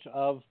a bunch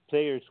of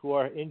players who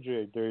are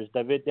injured. There's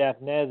David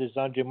Desharnais, there's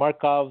Andrei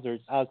Markov,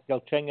 there's Alex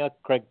Galchenyuk,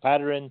 Craig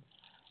Patterin,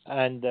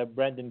 and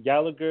Brendan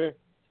Gallagher.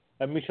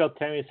 Michel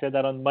Therrien said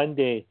that on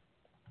Monday,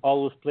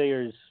 all those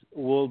players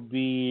will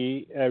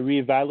be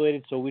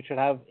reevaluated, so we should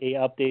have an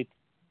update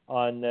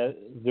on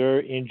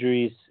their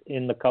injuries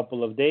in a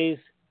couple of days.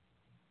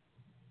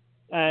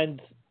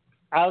 And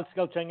Alex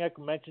Galchenyuk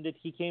mentioned it.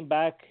 He came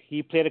back.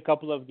 He played a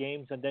couple of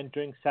games, and then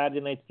during Saturday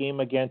night's game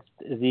against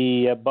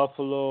the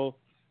Buffalo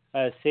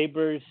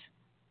Sabres,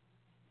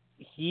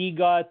 he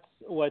got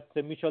what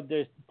Michel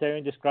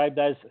Therrien described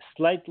as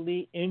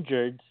slightly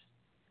injured.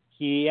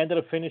 He ended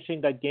up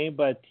finishing that game,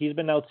 but he's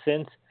been out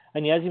since,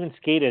 and he hasn't even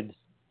skated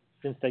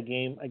since that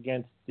game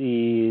against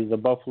the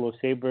Buffalo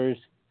Sabres.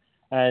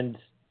 And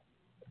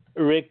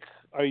Rick,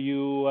 are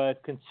you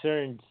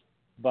concerned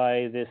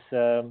by this?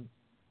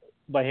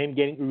 By him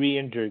getting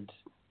re-injured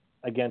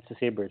against the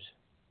Sabres?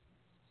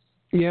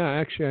 Yeah,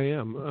 actually I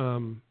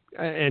am.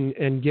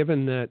 And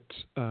given that,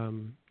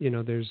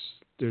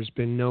 there's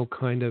been no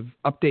kind of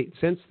update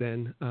since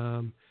then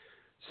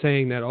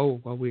saying that,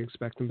 we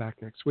expect him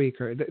back next week.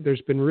 Or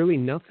there's been really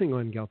nothing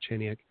on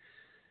Galchenyuk.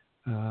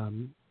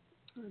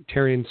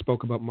 Therrien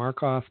spoke about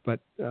Markov, but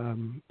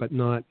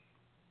not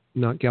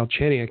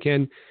Galchenyuk.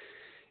 And,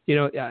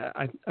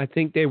 I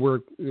think they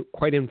were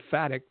quite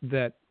emphatic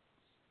that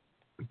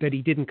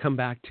he didn't come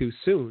back too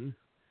soon.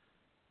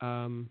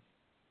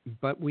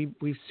 But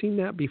we've seen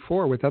that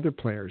before with other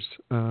players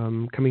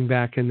coming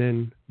back and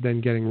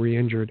then getting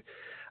re-injured.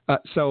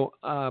 So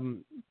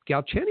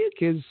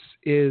Galchenyuk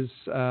is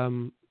I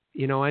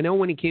know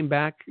when he came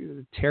back,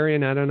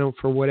 Therrien, I don't know,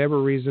 for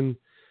whatever reason,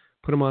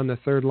 put him on the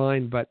third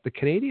line, but the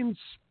Canadiens'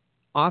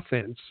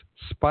 offense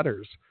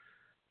sputters.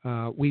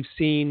 We've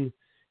seen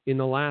in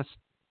the last,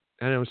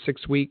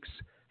 6 weeks,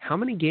 how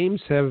many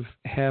games have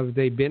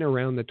they been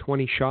around the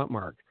 20-shot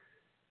mark?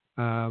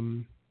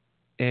 And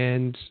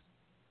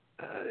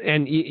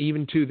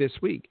even to this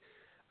week,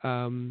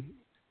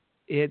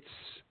 it's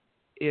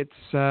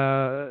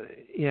a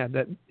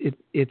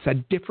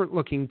different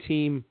looking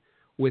team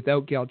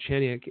without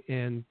Galchenyuk,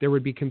 and there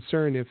would be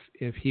concern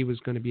if he was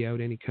going to be out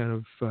any kind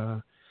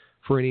of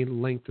for any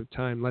length of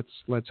time.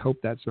 Let's hope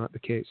that's not the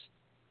case.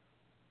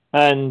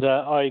 And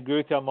I agree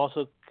with you. I'm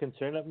also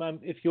concerned that,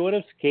 if you would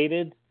have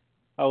skated,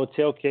 I would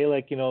say, okay,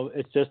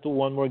 it's just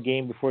one more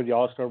game before the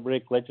All-Star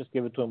break. Let's just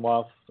give it to him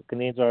off. The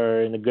Canadiens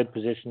are in a good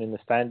position in the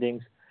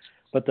standings.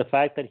 But the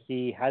fact that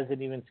he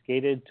hasn't even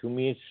skated, to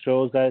me,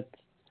 shows that,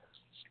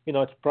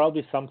 it's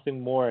probably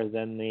something more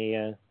than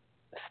a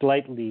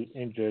slightly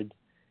injured,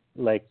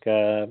 like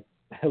the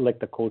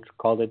coach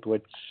called it,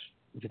 which,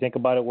 if you think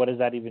about it, what does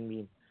that even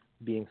mean,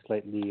 being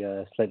slightly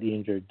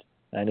injured?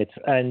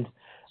 And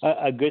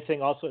a good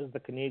thing also is the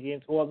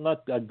Canadiens, well,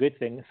 not a good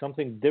thing,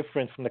 something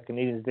different from the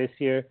Canadiens this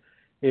year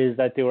is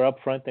that they were up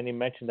front, and he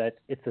mentioned that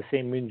it's the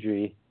same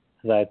injury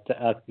that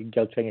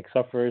Galchenyuk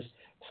suffers.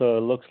 So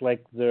it looks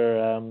like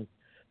they're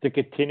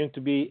continuing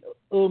to be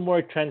a little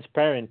more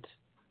transparent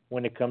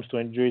when it comes to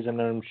injuries,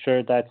 and I'm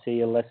sure that's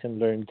a lesson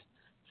learned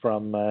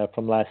from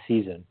last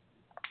season.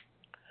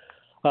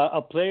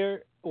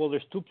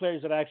 There's two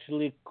players that are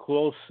actually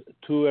close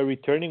to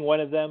returning. One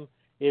of them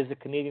is the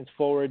Canadiens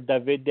forward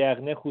David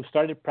Desharnais, who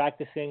started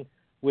practicing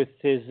with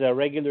his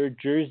regular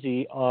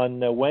jersey on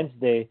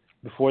Wednesday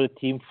before the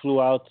team flew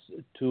out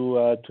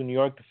to New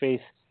York to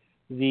face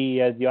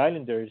the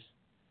Islanders.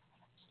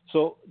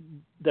 So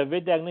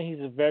David Desharnais,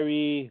 he's a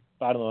very,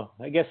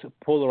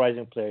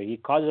 polarizing player. He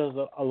causes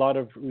a lot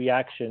of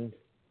reaction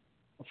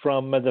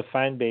from the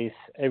fan base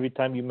every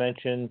time you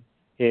mention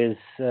his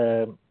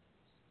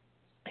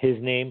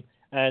name.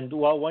 And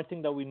one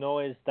thing that we know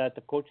is that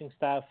the coaching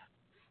staff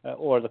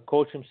or the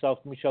coach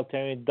himself, Michel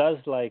Therrien, does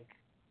like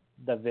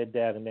David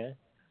Desharnais.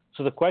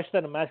 So the question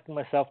that I'm asking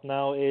myself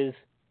now is,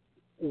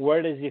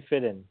 where does he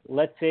fit in?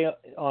 Let's say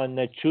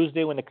on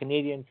Tuesday when the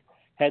Canadiens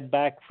head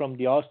back from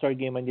the All-Star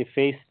game and they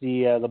face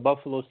the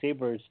Buffalo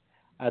Sabres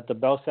at the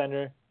Bell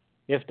Center.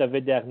 If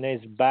David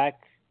Desharnais is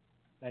back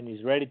and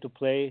he's ready to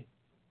play,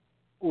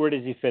 where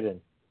does he fit in?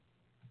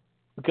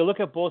 We can look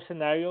at both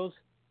scenarios,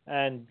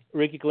 and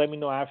Ricky can let me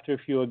know after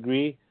if you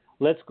agree.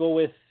 Let's go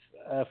with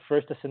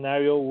first a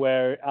scenario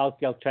where Alex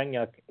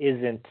Galchenyuk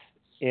isn't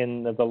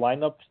in the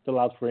lineup, still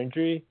out for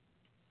injury.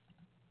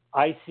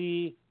 I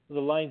see the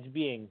lines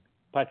being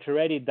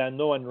Pacioretty,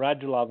 Danault, and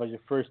Radulov as your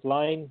first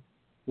line,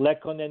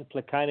 Lekkonen,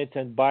 Plekanec,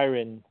 and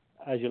Byron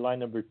as your line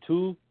number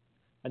 2,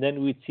 and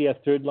then we'd see a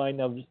third line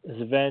of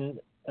Sven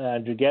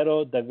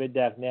Andrighetto, David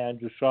Desharnais,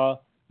 Andrew Shaw,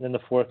 and then the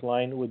fourth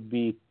line would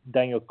be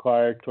Daniel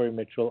Carr, Torrey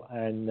Mitchell,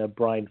 and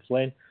Brian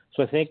Flynn.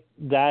 So I think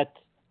that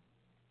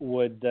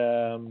would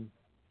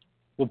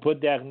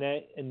put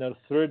Desharnais in the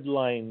third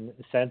line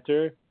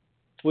center,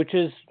 which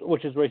is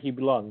where he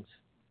belongs.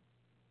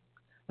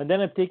 And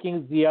then I'm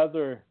taking the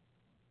other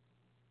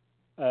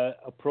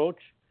approach,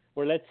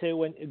 where let's say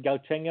when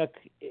Galchenyuk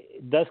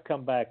does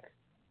come back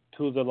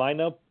to the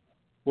lineup,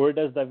 where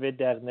does David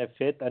Desharnais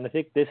fit? And I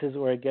think this is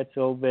where it gets a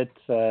little bit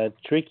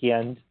tricky.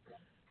 And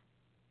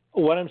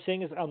what I'm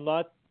saying is, I'm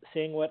not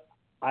saying what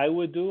I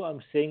would do.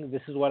 I'm saying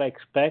this is what I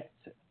expect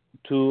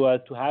to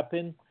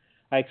happen.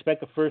 I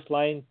expect the first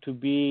line to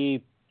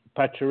be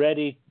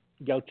Pacioretty,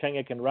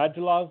 Galchenyuk, and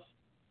Radulov.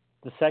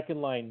 The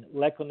second line,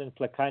 Lekkonen,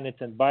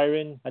 Plekanec, and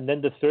Byron. And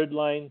then the third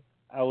line,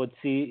 I would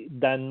see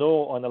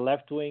Danault on the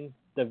left wing,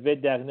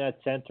 David Desharnais at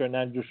center, and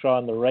Andrew Shaw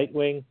on the right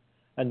wing.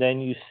 And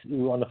then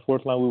on the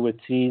fourth line, we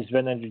would see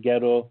Sven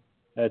Andrighetto,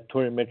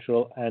 Torrey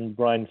Mitchell, and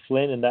Brian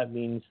Flynn. And that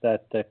means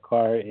that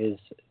Carr is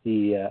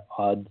the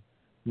odd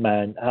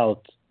man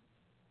out.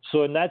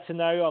 So in that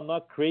scenario, I'm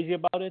not crazy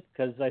about it,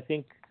 because I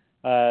think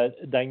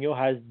Danault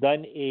has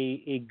done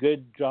a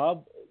good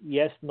job.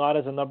 Yes, not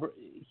as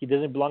he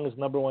doesn't belong as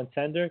number one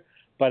center,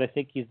 but I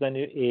think he's done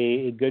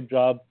a good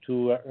job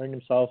to earn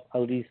himself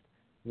at least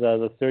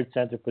the third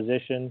center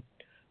position.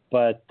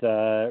 But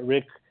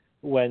Rick,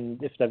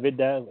 if David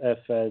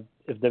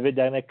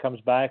Desharnais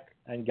comes back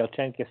and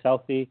Galchenyuk is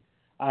healthy,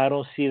 I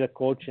don't see the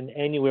coach in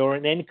any way or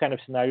in any kind of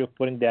scenario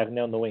putting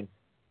Desharnais on the wing.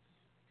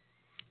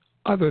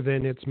 Other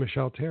than it's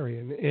Michel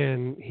Therrien,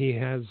 and he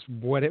has,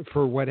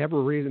 for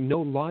whatever reason,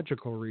 no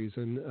logical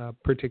reason,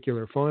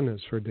 particular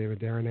fondness for David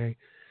Desharnais.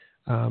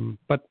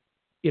 But,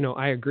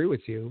 I agree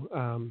with you.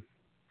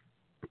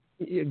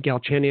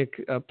 Galchenyuk,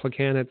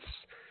 Plekanec,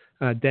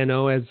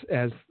 Danault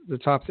as the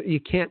top. You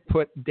can't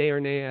put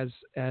Desharnais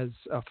as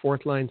a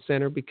fourth line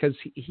center, because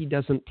he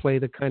doesn't play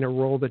the kind of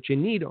role that you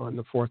need on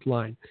the fourth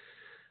line.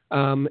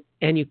 And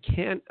you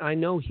can't. I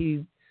know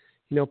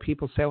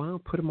people say, "Well, I'll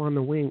put him on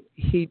the wing."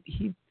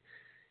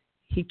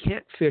 He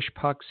can't fish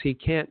pucks. He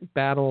can't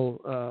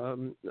battle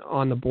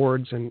on the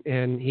boards,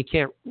 and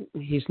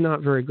he's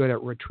not very good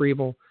at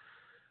retrieval.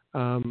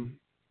 There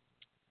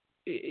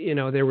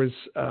was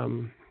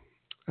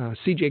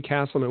C.J.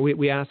 Castleman.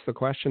 We asked the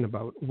question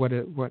about what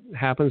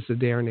happens to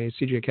Desharnais.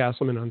 C.J.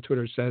 Castleman on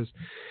Twitter says,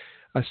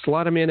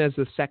 slot him in as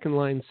the second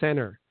line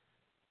center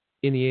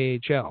in the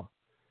AHL.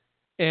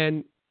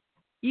 And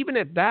even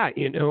at that,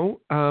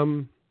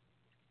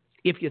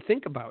 if you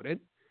think about it,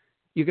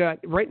 you got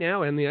right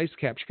now in the Ice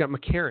Caps, you got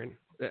McCarron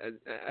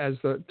as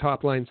the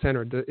top line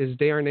center. Is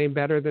Desharnais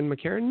better than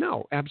McCarron?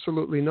 No,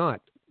 absolutely not.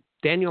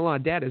 Daniel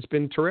Audette has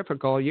been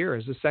terrific all year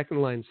as a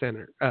second line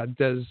center.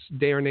 Does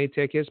Desharnais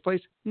take his place?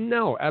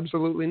 No,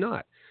 absolutely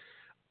not.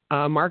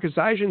 Marcus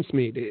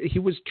Eisenschmidt, he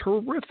was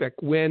terrific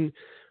when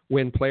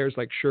players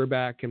like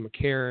Scherbak and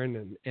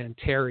McCarron and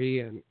Terry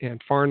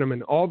and Farnham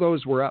and all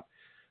those were up.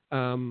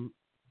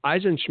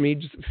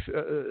 Eisenschmidt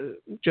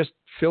just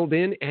filled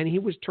in, and he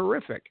was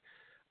terrific.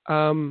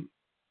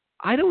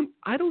 I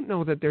don't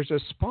know that there's a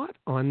spot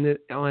on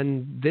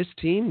this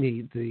team.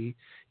 The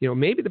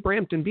maybe the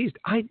Brampton Beast.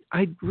 I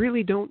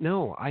really don't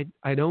know. I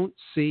don't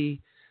see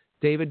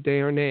David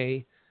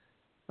Desharnais.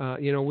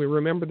 We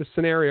remember the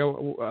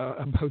scenario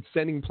about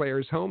sending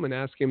players home and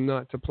asking them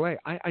not to play.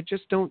 I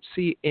just don't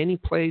see any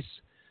place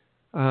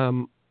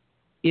in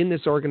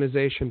this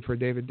organization for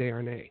David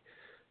Desharnais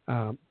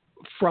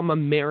from a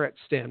merit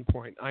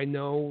standpoint. I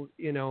know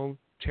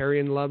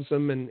Therrien loves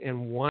him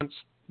and wants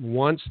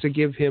to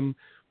give him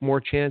more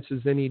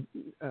chances than he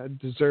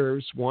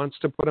deserves, wants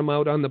to put him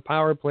out on the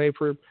power play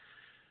for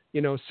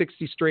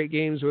 60 straight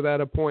games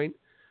without a point,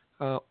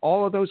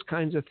 all of those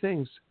kinds of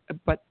things.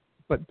 But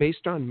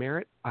based on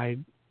merit,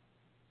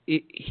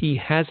 he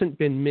hasn't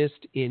been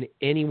missed in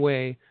any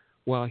way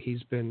while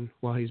he's been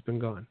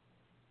gone.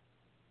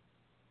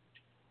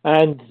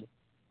 And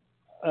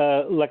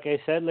like I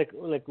said, like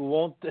we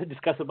won't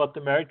discuss about the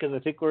merit, because I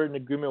think we're in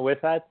agreement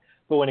with that.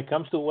 But when it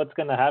comes to what's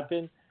going to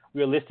happen,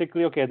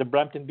 realistically, okay, the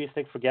Brampton Beast,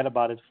 forget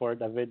about it for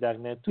David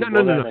Desharnais.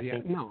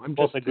 I'm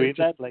both agree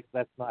that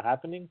that's not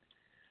happening.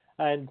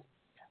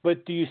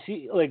 But do you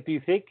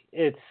think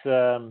it's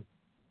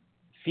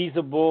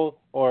feasible,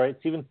 or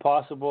it's even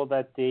possible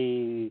that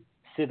they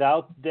sit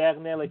out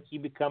Desharnais, he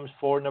becomes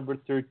number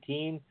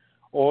 13,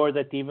 or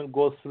that they even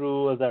go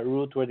through that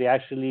route where they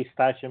actually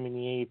stash him in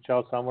the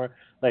AHL somewhere,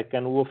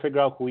 and we'll figure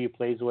out who he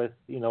plays with,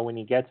 when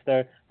he gets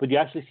there. But do you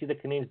actually see the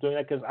Canadiens doing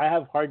that? Because I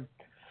have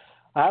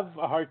I have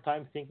a hard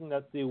time thinking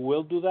that they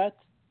will do that,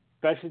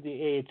 especially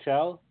the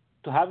AHL.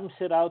 To have him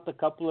sit out a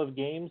couple of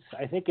games,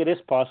 I think it is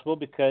possible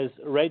because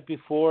right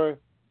before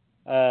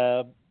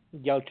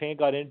Galchenyuk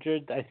got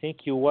injured, I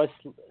think he was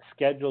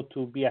scheduled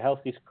to be a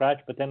healthy scratch,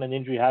 but then an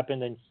injury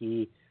happened and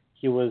he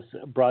was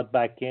brought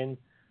back in.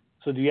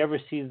 So do you ever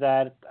see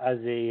that as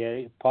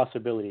a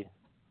possibility?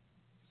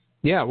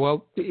 Yeah,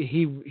 well,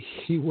 he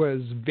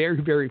was very,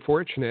 very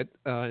fortunate,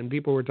 and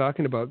people were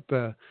talking about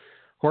the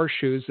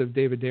horseshoes of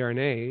David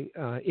Desharnais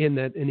in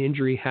that an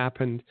injury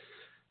happened.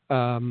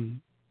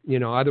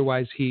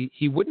 Otherwise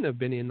he wouldn't have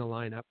been in the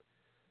lineup.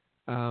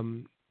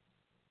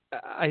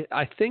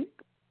 I think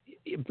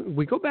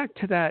we go back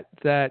to that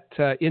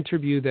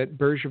interview that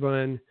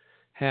Bergevin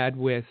had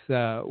with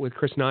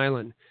Chris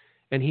Nyland,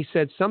 and he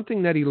said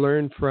something that he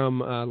learned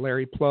from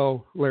Larry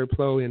Plow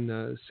in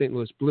the St.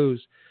 Louis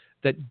Blues,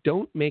 that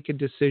don't make a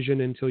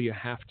decision until you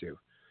have to.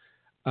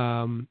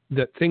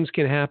 That things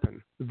can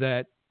happen,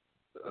 that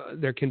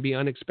there can be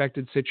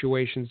unexpected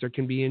situations, there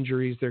can be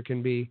injuries, there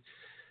can be.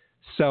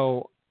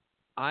 So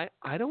I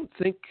don't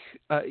think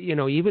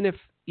even if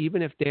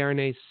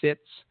Desharnais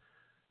sits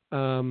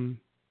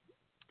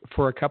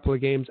for a couple of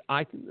games,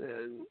 I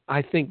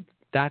think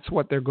that's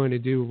what they're going to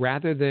do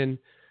rather than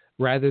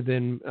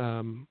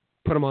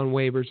put him on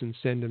waivers and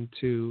send him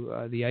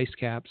to the Ice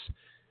Caps.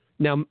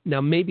 Now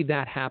maybe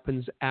that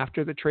happens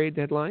after the trade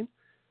deadline,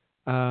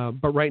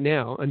 but right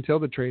now, until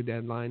the trade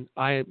deadline,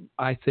 I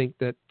think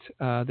that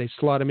they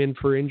slot him in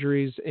for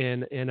injuries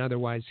and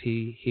otherwise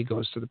he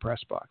goes to the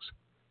press box.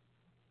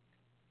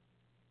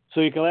 So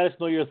you can let us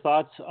know your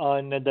thoughts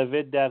on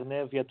David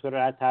Desharnais via Twitter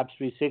at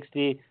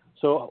Habs360.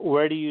 So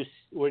where do you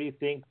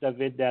think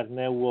David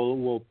Desharnais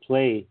will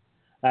play?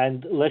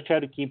 And let's try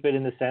to keep it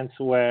in the sense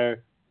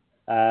where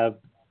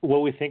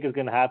what we think is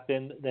going to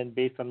happen, then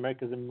based on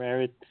merits and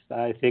merits,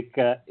 I think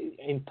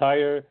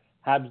entire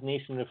Habs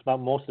Nation, if not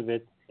most of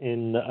it,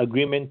 in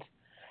agreement.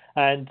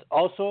 And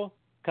also,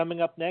 coming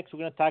up next, we're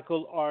going to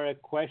tackle our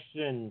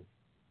question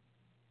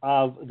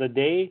of the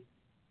day,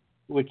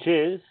 which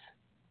is,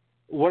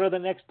 what are the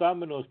next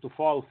dominoes to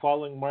fall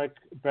following Marc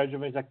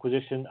Bergevin's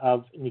acquisition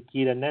of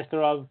Nikita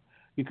Nesterov?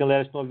 You can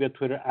let us know via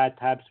Twitter at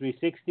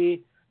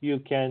Habs360. You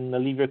can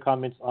leave your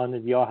comments on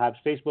the All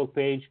Habs Facebook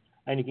page,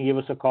 and you can give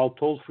us a call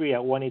toll-free at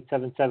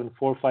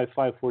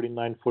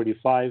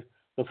 1-877-455-4945.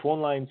 The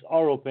phone lines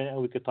are open, and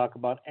we could talk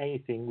about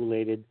anything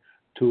related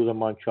to the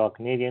Montreal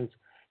Canadiens.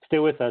 Stay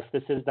with us.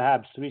 This is the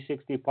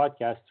Habs360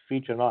 podcast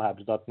featured on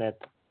allhabs.net.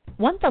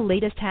 Want the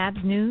latest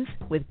Habs news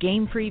with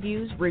game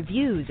previews,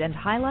 reviews, and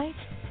highlights?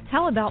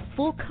 How about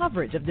full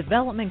coverage of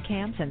development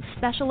camps and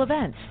special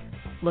events?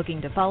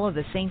 Looking to follow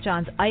the St.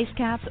 John's Ice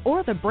Caps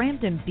or the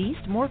Brampton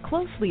Beast more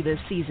closely this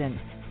season?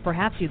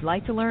 Perhaps you'd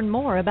like to learn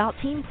more about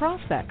team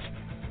prospects.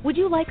 Would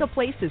you like a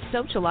place to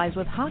socialize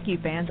with hockey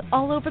fans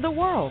all over the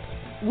world?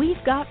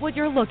 We've got what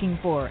you're looking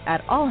for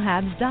at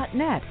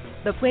allhabs.net,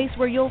 the place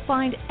where you'll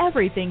find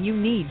everything you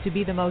need to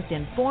be the most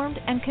informed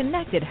and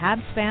connected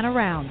Habs fan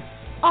around.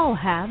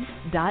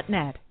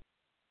 allhabs.net.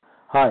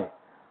 Hi,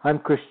 I'm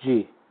Chris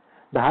G.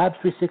 The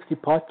Habs360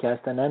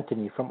 podcast and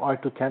Anthony from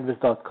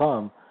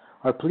R2Canvas.com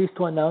are pleased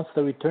to announce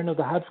the return of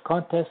the Habs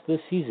contest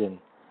this season.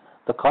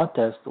 The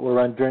contest will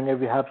run during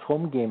every Habs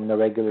home game in the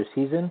regular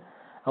season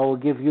and will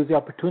give you the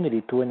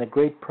opportunity to win a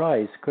great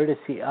prize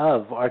courtesy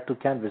of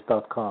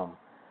R2Canvas.com.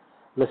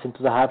 Listen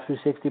to the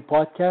Habs360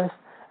 podcast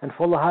and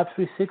follow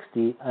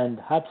Habs360 and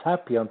Habs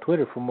Happy on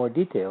Twitter for more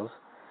details.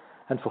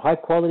 And for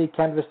high-quality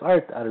canvas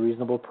art at a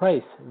reasonable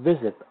price,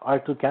 visit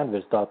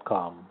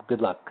R2Canvas.com.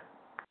 Good luck.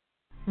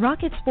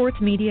 Rocket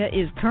Sports Media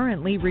is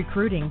currently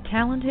recruiting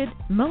talented,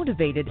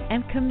 motivated,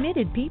 and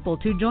committed people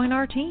to join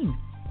our team.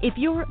 If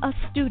you're a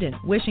student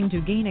wishing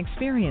to gain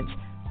experience,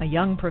 a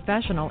young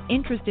professional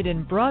interested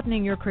in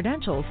broadening your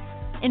credentials,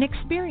 an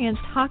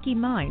experienced hockey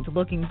mind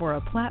looking for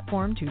a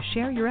platform to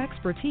share your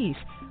expertise,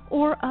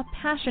 or a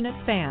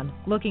passionate fan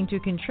looking to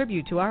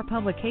contribute to our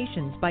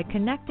publications by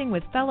connecting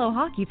with fellow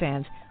hockey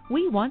fans,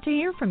 we want to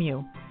hear from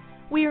you.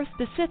 We are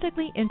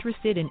specifically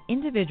interested in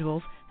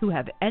individuals who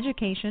have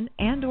education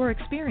and/or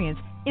experience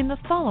in the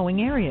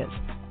following areas: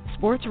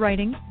 sports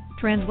writing,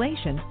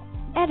 translation,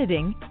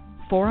 editing,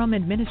 forum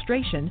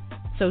administration,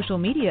 social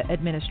media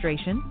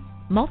administration,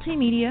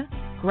 multimedia,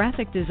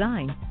 graphic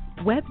design,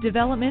 web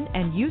development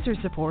and user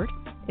support,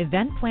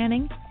 event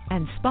planning,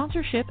 and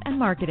sponsorship and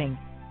marketing.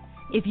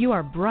 If you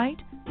are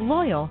bright,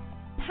 loyal,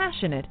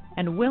 passionate,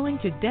 and willing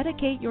to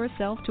dedicate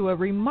yourself to a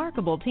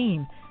remarkable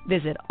team,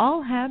 visit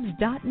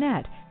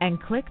allhabs.net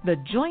and click the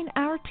Join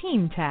Our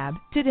Team tab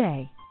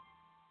today.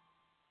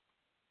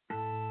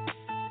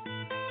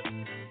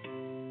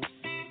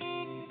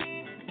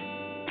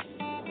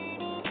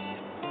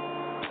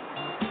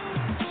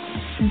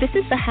 This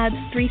is the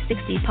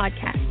Habs360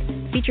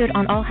 podcast, featured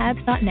on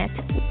allhabs.net.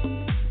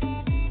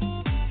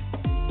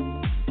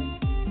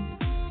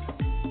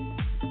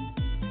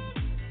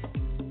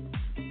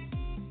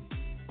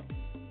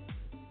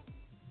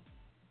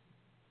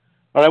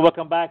 All right,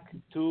 welcome back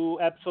to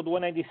episode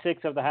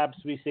 196 of the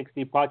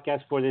Habs360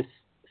 podcast for this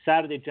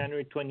Saturday,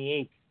 January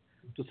 28th,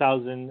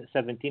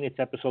 2017. It's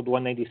episode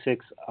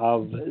 196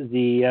 of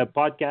the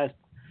podcast.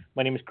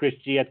 My name is Chris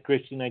G at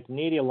Chris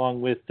G1980,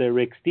 along with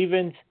Rick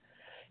Stevens.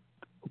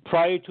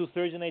 Prior to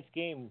Thursday night's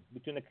game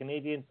between the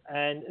Canadiens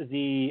and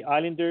the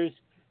Islanders,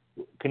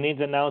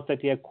 Canadiens announced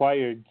that they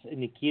acquired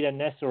Nikita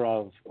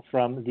Nesterov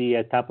from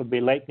the Tampa Bay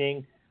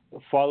Lightning.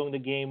 Following the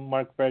game,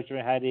 Marc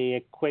Bergevin had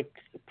a quick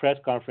press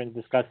conference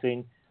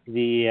discussing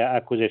the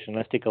acquisition.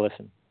 Let's take a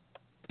listen.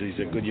 He's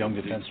a good young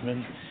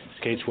defenseman,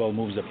 skates well,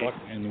 moves the puck,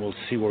 and we'll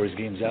see where his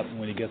game's at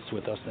when he gets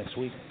with us next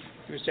week.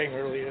 You were saying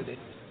earlier that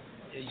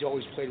he's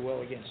always played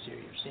well against you.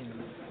 You've seen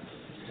him.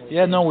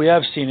 Yeah, no, we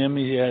have seen him.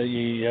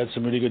 He had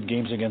some really good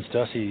games against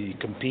us. He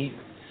competes.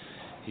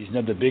 He's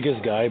not the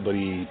biggest guy, but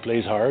he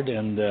plays hard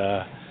and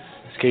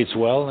skates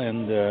well.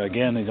 And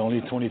again, he's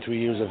only 23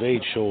 years of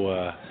age,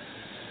 so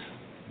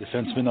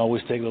defensemen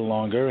always take a little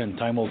longer, and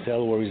time will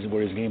tell where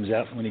his game's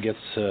at when he gets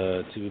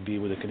to be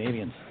with the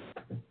Canadiens.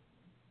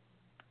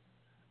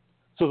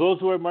 So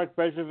those were Marc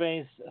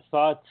Bergevin's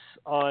thoughts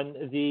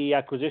on the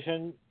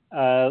acquisition.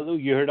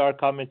 You heard our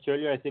comments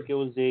earlier. I think it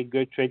was a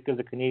good trade because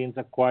the Canadiens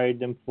acquired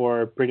them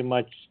for pretty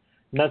much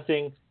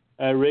nothing.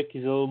 Rick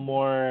is a little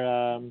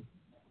more,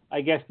 I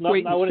guess, not.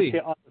 I wouldn't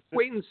say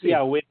wait and see.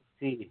 Yeah, wait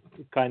and see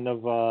kind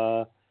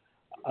of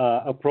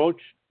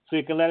approach. So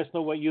you can let us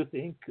know what you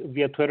think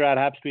via Twitter at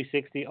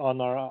Habs360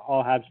 on our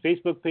All Habs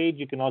Facebook page.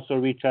 You can also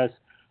reach us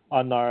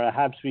on our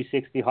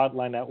Habs360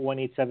 hotline at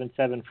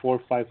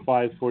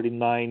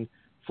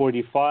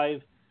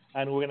 1-877-455-4945.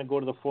 And we're going to go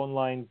to the phone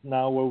line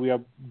now where we are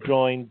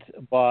joined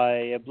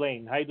by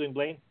Blaine. How are you doing,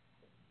 Blaine?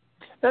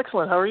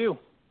 Excellent. How are you?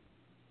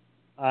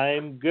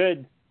 I'm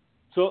good.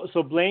 So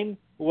Blaine,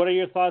 what are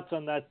your thoughts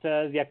on that,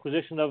 the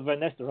acquisition of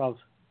Nesterov?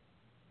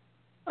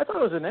 I thought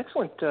it was an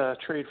excellent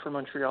trade for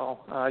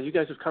Montreal. You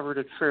guys have covered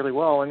it fairly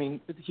well. I mean,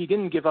 he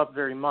didn't give up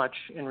very much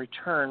in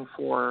return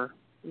for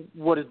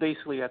what is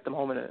basically at the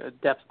moment a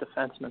depth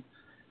defenseman.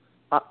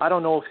 I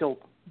don't know if he'll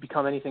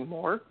become anything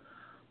more,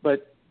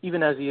 but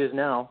even as he is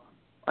now,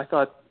 I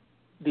thought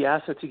the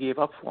assets he gave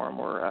up for him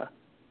were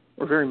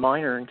very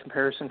minor in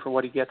comparison for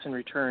what he gets in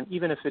return,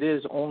 even if it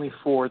is only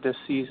for this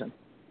season.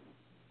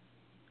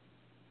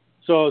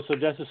 So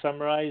just to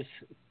summarize,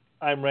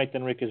 I'm right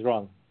and Rick is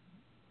wrong.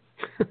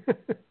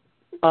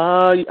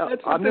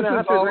 That's what this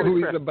is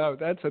always about.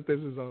 That's what this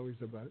is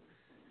always about.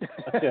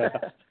 Yeah.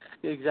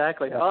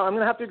 Exactly. I'm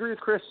going to have to agree with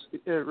Chris,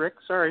 Rick.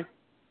 Sorry.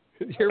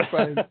 You're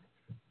fine.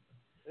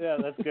 Yeah,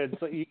 that's good.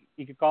 So you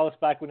can call us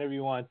back whenever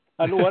you want.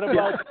 And what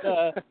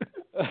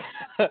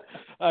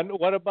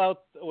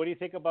about what do you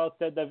think about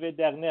David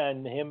Desharnais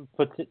and him?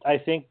 I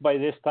think by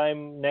this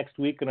time next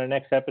week in our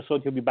next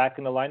episode he'll be back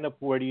in the lineup.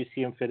 Where do you see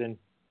him fit in?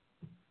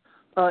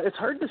 It's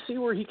hard to see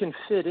where he can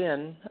fit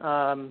in,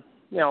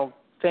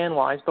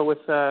 fan-wise. But with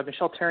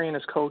Michel Therrien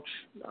as coach,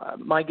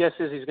 my guess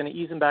is he's going to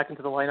ease him back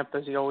into the lineup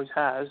as he always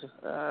has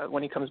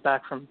when he comes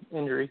back from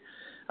injury.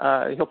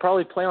 He'll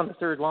probably play on the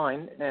third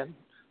line and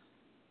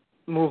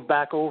move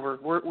back over.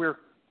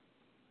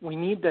 We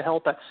need the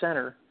help at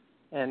center,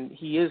 and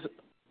he is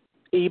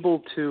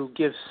able to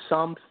give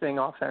something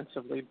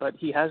offensively, but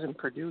he hasn't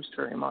produced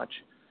very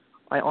much.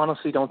 I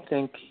honestly don't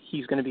think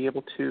he's going to be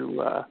able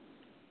to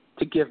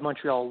give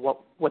Montreal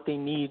what they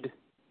need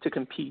to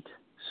compete.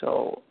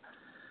 So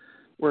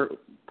we're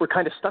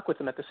kind of stuck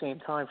with him at the same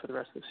time for the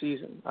rest of the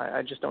season.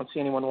 I just don't see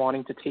anyone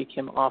wanting to take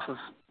him off of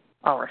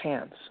our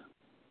hands.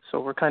 So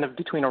we're kind of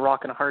between a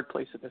rock and a hard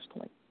place at this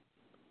point.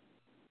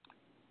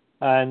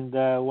 And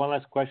one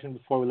last question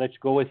before we let you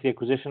go. With the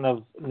acquisition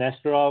of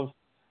Nesterov,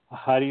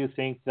 how do you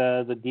think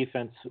the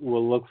defense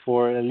will look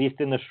for, at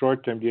least in the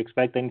short term? Do you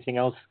expect anything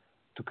else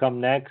to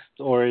come next,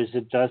 or is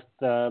it just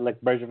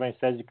like Bergevin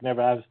says, you can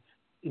never have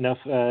enough?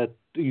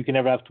 You can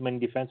never have too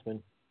many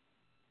defensemen.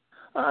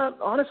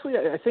 Honestly,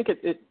 I think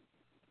it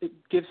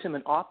gives him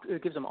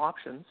it gives him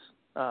options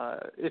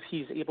if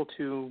he's able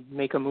to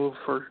make a move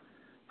for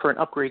an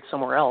upgrade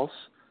somewhere else.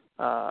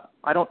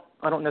 I don't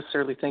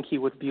necessarily think he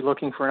would be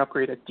looking for an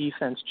upgrade at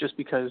defense just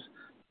because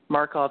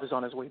Markov is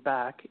on his way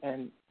back,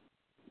 and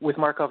with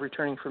Markov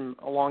returning from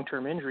a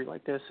long-term injury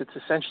like this, it's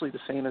essentially the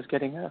same as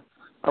getting a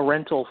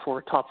rental for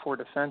a top four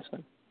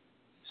defenseman.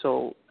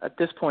 So at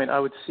this point, I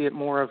would see it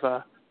more of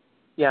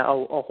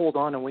I'll hold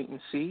on and wait and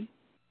see.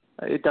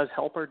 It does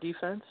help our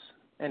defense,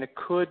 and it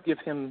could give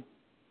him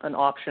an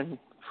option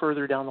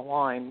further down the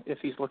line if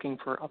he's looking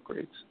for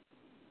upgrades.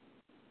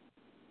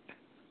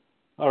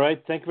 All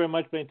right. Thank you very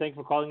much, Ben. Thank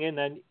you for calling in.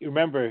 And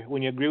remember,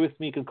 when you agree with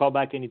me, you can call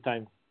back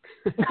anytime.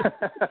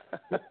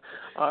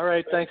 All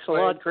right. Thanks a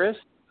lot, Chris.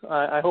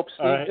 I hope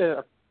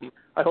I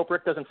hope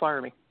Rick doesn't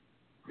fire me.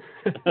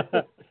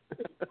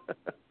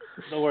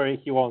 Don't worry,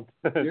 he won't.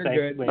 You're good.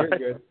 You're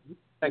good.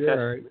 Thanks,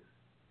 You're guys.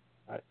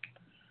 All right.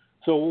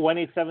 So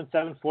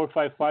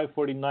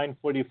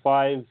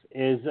 1-877-455-4945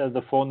 is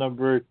the phone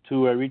number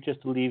to reach us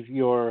to leave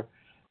your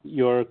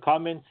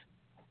comments.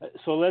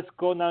 So let's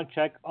go now and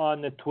check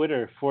on the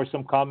Twitter for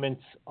some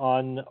comments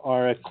on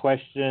our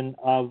question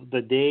of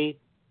the day.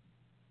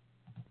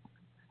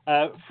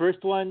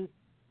 First one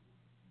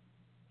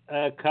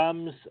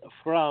comes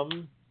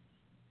from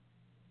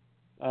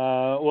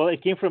Well,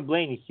 it came from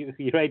Blaine.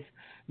 He writes,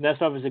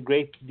 Nesterov is a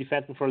great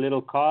defenseman for a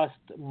little cost.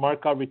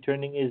 Markov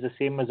returning is the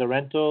same as a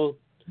rental.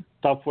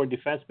 Top 4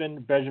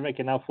 defenseman. Bergevin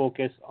can now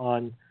focus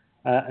on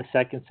a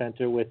second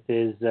center with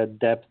his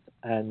depth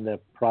and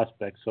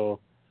prospects. So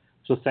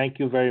thank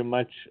you very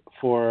much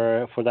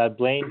for that,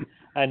 Blaine.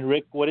 And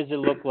Rick, what does it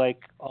look like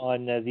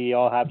on the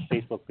All Habs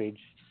Facebook page?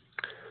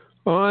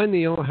 On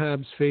the All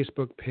Habs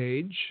Facebook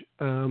page,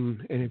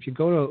 and if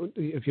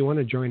you want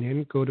to join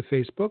in, go to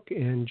Facebook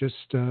and just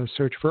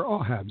search for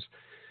All Habs.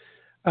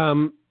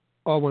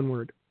 All one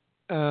word.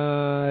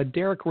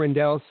 Derek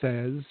Rendell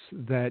says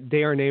that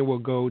Desharnais will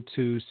go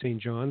to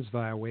St. John's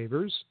via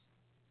waivers.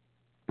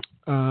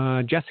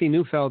 Jesse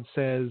Neufeld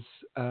says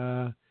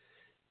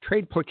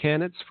trade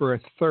Plekanec for a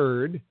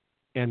third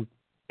and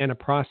a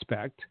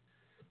prospect.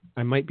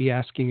 I might be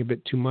asking a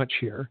bit too much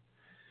here.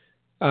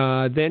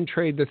 Then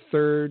trade the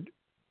third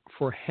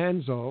for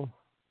Hansel,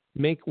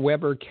 make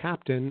Weber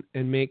captain,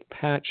 and make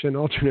Patch an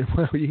alternate.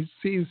 Well, he's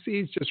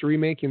just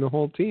remaking the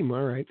whole team.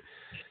 All right.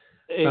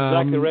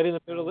 Exactly, right in the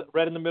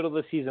middle of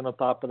the season. On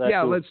top of that,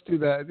 yeah, let's do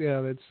that.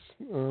 Yeah, that's.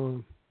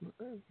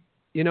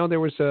 There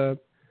was a.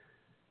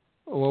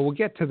 Well, we'll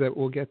get to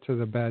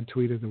the bad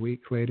tweet of the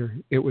week later.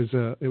 It was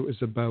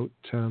about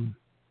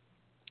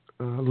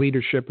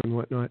leadership and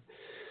whatnot.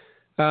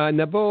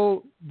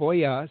 Nabol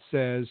Boya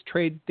says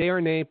trade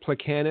Desharnais,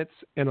 Plekanec,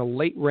 and a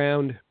late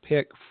round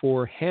pick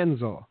for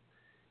Hansel.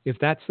 If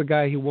that's the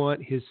guy you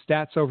want, his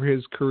stats over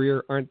his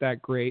career aren't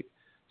that great,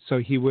 so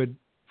he would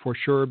for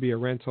sure be a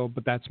rental,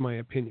 but that's my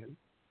opinion.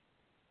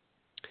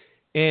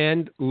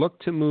 And look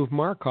to move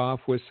Markov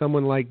with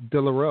someone like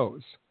De La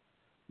Rose.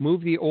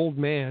 Move the old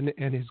man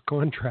and his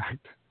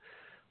contract,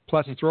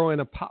 plus throw in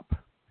a pup.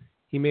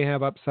 He may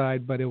have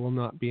upside, but it will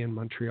not be in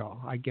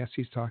Montreal. I guess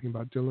he's talking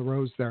about De La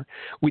Rose there.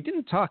 We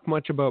didn't talk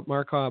much about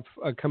Markov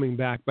coming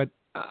back, but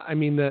I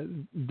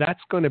mean that's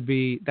going to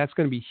be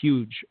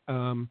huge.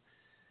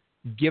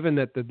 Given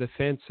that the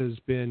defense has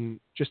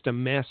been just a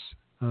mess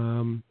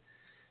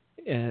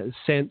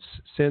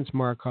since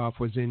Markov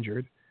was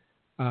injured.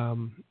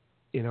 Emelin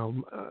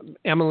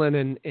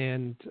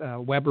and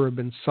Weber have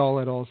been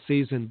solid all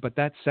season, but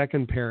that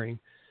second pairing,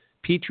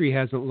 Petrie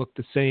hasn't looked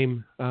the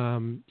same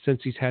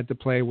since he's had to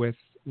play with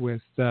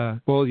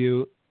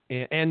Beaulieu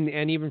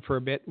and even for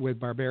a bit with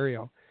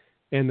Barberio.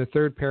 And the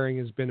third pairing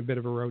has been a bit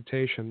of a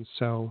rotation.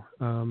 So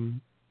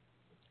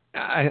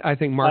I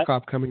think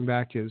Markov coming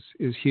back is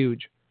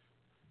huge.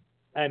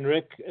 And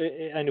Rick,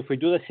 and if we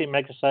do the same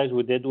exercise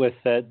we did with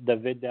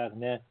David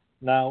Desharnais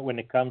now when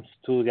it comes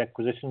to the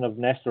acquisition of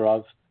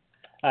Nesterov,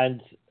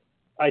 and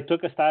I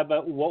took a stab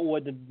at what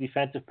would the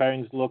defensive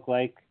pairings look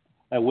like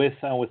with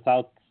and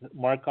without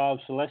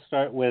Markov. So let's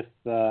start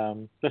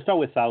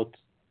without.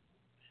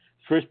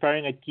 First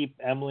pairing, I'd keep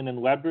Emelin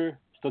and Weber.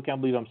 Still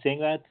can't believe I'm saying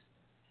that.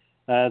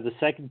 The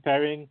second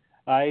pairing,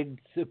 I'd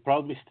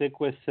probably stick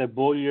with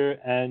Beaulieu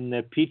and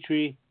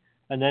Petrie.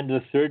 And then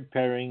the third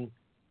pairing,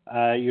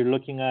 I'm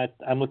looking at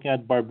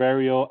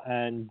Barberio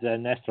and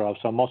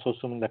Nesterov. So I'm also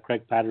assuming that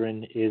Craig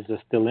Patterin is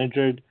still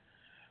injured.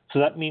 So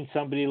that means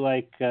somebody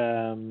like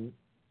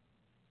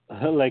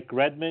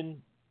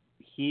Redmond,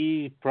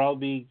 he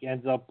probably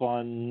ends up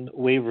on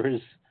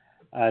waivers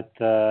at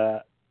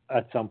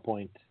some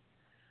point.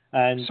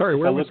 And sorry,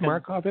 where was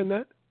Markov in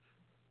that?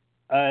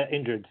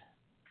 Injured.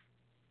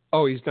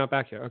 Oh, he's not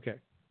back yet. Okay.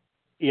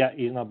 Yeah,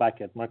 he's not back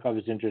yet. Markov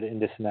is injured in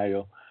this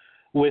scenario.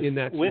 With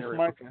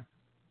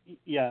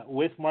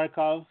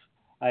Markov,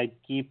 I'd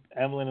keep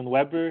Emelin and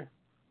Weber,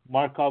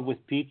 Markov with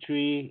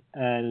Petrie,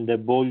 and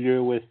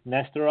Beaulieu with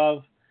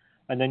Nesterov.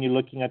 And then you're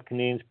looking at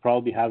Canadiens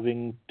probably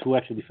having two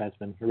extra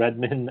defensemen,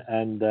 Redmond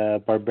and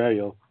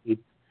Barberio.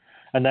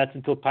 And that's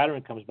until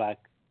Patterin comes back.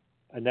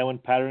 And then when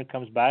Patterin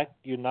comes back,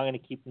 you're not going to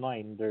keep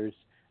 9. There's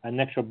an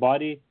extra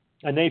body.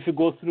 And then if you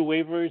go through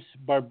waivers,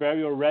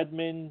 Barberio,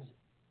 Redmond,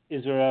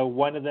 is there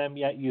one of them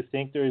yet you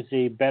think there's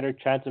a better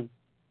chance of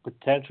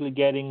potentially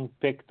getting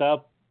picked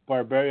up?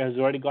 Barberio has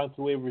already gone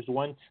through waivers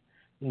once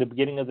in the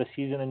beginning of the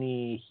season, and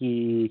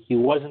he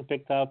wasn't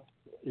picked up.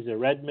 Is it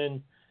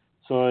Redmond?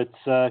 So it's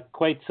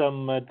quite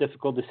some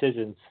difficult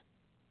decisions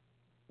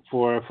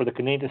for the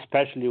Canadiens,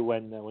 especially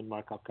when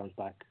Markov comes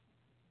back.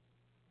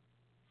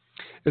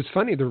 It's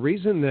funny, the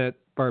reason that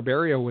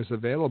Barberio was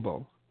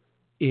available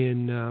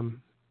in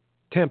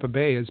Tampa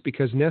Bay is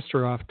because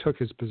Nesterov took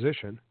his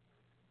position.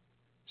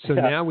 So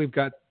now we've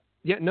got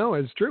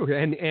it's true.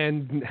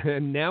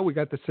 And now we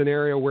got the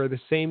scenario where the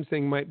same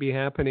thing might be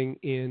happening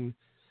in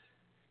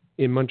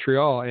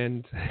Montreal,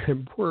 and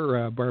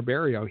poor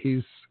Barberio,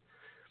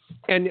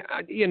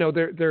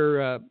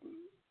 they're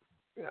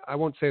I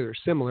won't say they're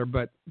similar,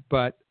 but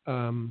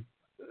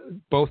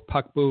both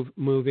puck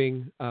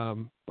moving.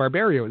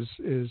 Barberio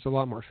is a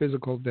lot more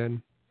physical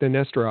than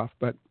Nesterov,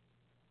 but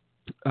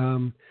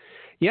how's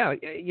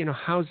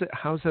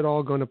it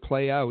all going to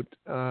play out?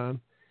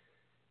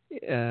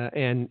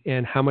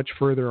 And how much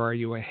further are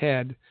you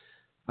ahead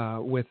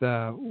with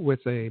a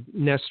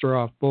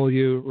Nesterov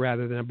Beaulieu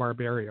rather than a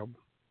Barberio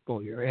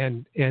Beaulieu?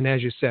 And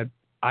as you said,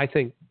 I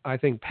think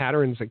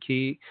Pattern's a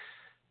key.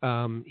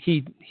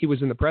 He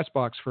was in the press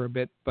box for a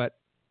bit, but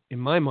in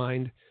my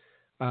mind,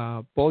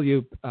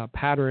 Beaulieu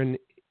Patterson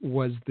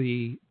was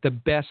the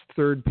best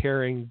third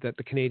pairing that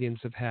the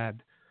Canadiens have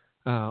had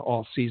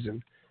all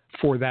season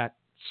for that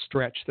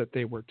stretch that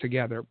they were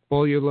together.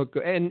 Beaulieu looked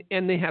good,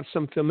 and they have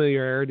some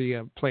familiarity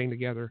of playing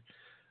together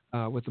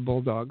with the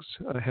Bulldogs,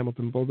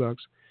 Hamilton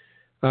Bulldogs.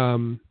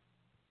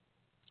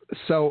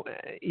 So,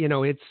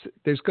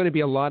 there's going to be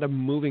a lot of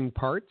moving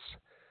parts.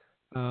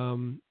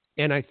 And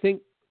I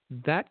think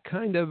that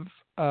kind of,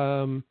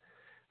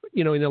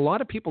 in a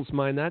lot of people's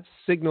mind, that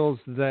signals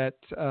that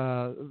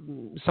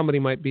somebody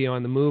might be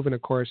on the move. And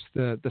of course,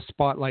 the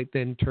spotlight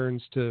then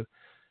turns to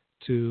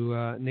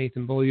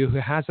Nathan Beaulieu, who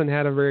hasn't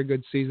had a very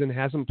good season,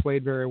 hasn't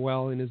played very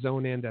well in his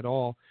own end at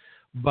all.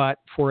 But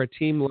for a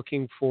team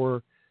looking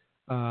for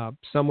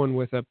someone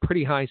with a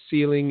pretty high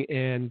ceiling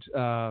and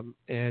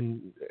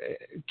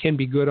can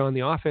be good on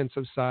the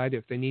offensive side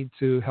if they need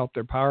to help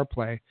their power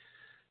play,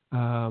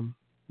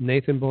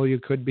 Nathan Beaulieu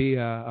could be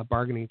a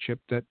bargaining chip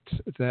that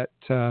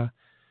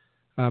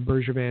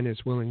Bergevin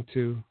is willing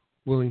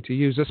to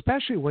use,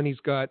 especially when he's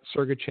got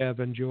Sergachev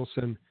and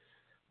Juleson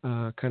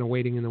kind of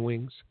waiting in the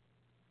wings.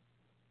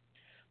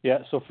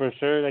 Yeah, so for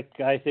sure,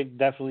 I think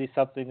definitely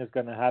something is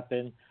going to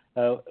happen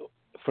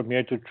from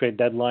here to trade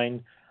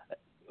deadline.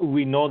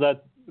 We know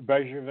that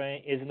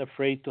Bergevin isn't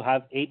afraid to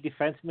have 8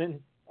 defensemen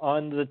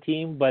on the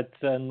team, but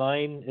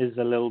 9 is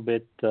a little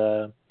bit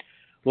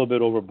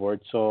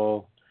overboard.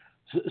 So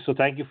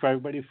thank you for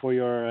everybody for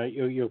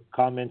your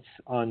comments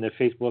on the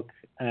Facebook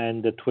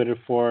and the Twitter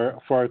for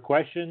our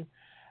question.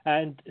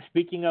 And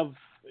speaking of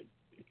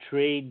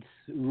trades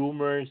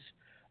rumors,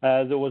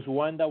 there was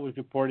one that was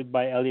reported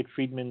by Elliot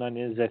Friedman on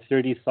his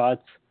 30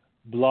 Thoughts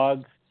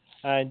blog.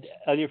 And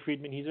Elliot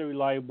Friedman, he's a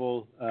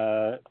reliable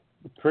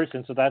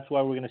person, so that's why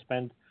we're going to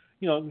spend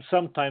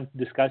some time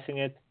discussing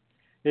it.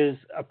 Is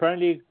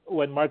apparently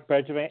when Marc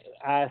Bergevin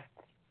asked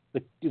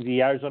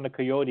the Arizona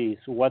Coyotes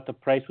what the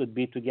price would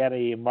be to get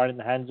a Martin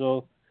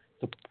Hanzal,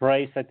 the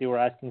price that they were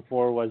asking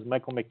for was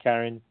Michael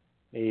McCarron,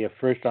 a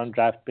first-round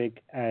draft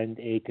pick, and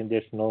a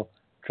conditional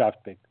draft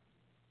pick.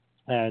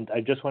 And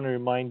I just want to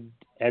remind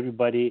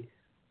everybody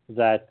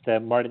that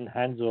Martin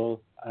Hanzal,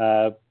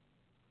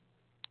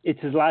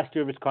 it's his last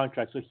year of his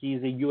contract, so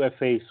he's a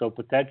UFA. So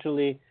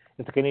potentially,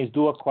 if the Canadiens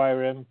do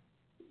acquire him,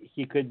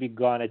 he could be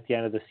gone at the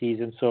end of the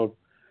season. So,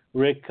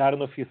 Rick, I don't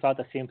know if you thought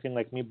the same thing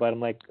like me, but I'm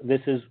like,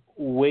 this is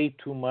way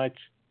too much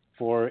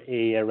for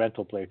a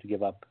rental player to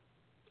give up.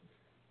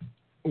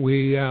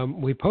 We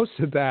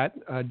posted that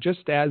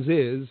just as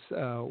is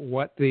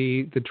what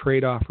the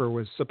trade offer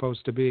was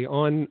supposed to be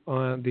on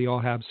the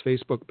All Habs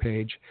Facebook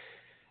page,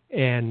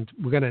 and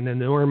we got an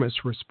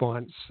enormous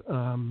response.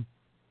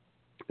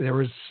 There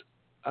was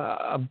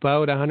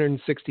about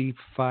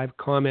 165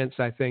 comments,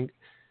 I think.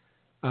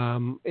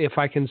 If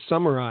I can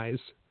summarize,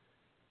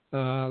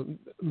 most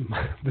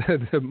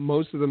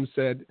of them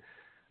said,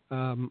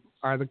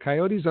 "Are the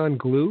Coyotes on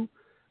glue?"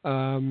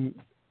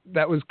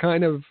 That was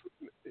kind of,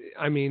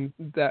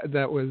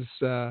 that was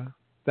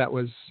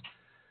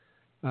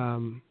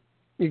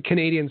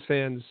Canadiens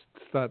fans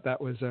thought that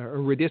was a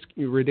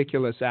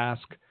ridiculous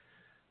ask.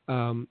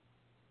 Martin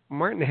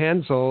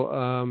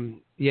Hanzal,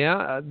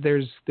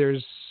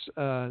 there's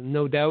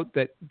no doubt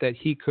that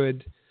he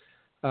could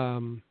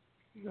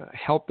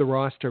help the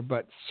roster,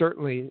 but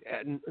certainly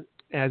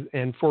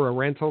and for a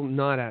rental,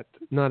 not at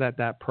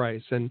that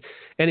price. And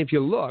if you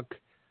look,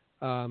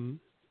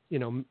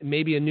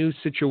 maybe a new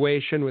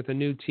situation with a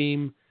new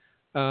team,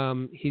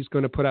 he's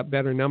going to put up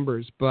better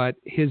numbers. But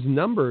his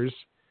numbers,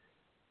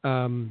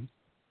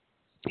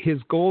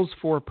 his goals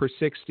for per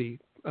 60,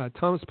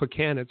 Thomas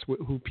Plekanec,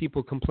 who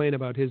people complain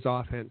about his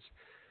offense,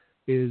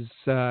 is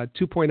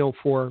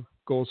 2.04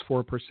 goals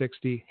for per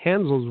 60.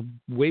 Hansel's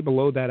way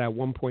below that at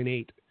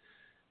 1.8.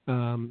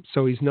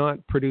 So he's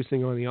not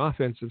producing on the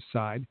offensive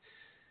side.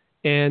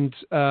 And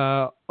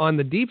on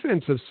the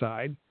defensive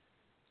side,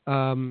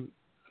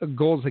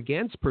 goals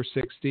against per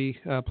 60,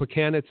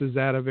 Plekanec is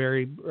at a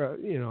very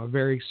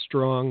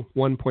strong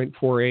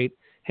 1.48.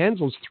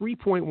 Hansel's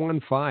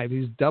 3.15.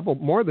 He's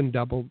more than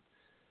doubled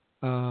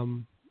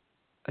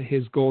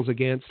his goals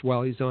against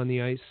while he's on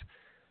the ice.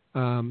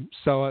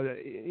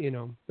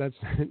 That's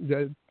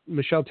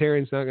Michel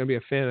Therrien's not going to be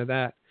a fan of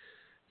that.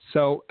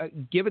 So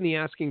given the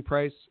asking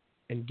price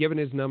and given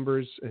his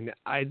numbers, and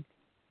I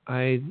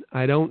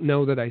don't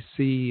know that I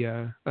see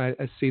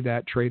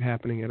that trade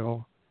happening at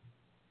all.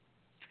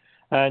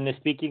 And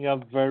speaking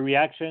of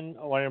reaction,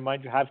 I want to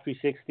remind you,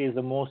 Habs360 is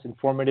the most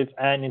informative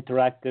and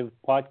interactive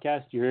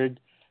podcast. You heard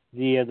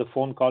the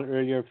phone call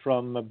earlier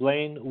from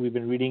Blaine. We've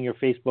been reading your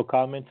Facebook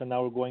comments, and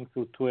now we're going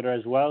through Twitter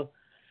as well.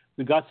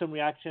 We got some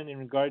reaction in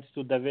regards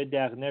to David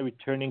Desharnais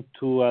returning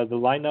to the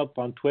lineup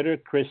on Twitter.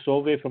 Chris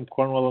Sauvé from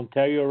Cornwall,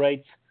 Ontario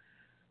writes,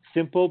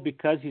 "Simple,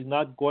 because he's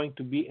not going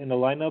to be in the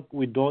lineup,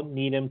 we don't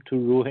need him to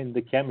ruin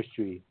the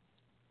chemistry."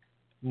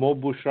 Mo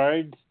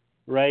Bouchard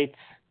writes,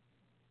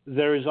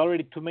 "There is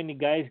already too many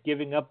guys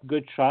giving up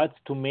good shots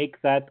to make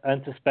that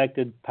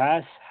unsuspected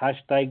pass.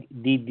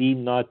 #DD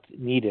not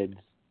needed."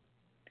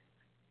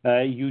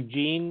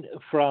 Eugene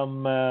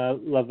from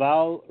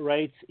Laval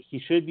writes, he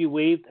should be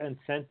waived and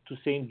sent to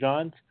St.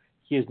 John's.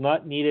 He is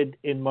not needed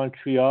in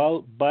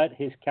Montreal, but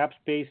his cap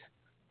space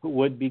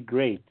would be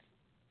great.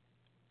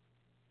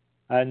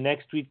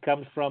 Next tweet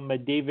comes from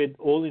David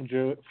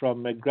Olinger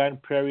from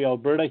Grand Prairie,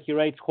 Alberta. He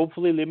writes,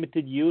 hopefully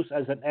limited use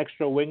as an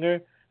extra winger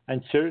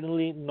and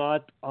certainly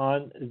not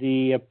on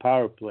the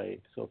power play.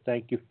 So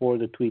thank you for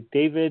the tweet,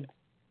 David.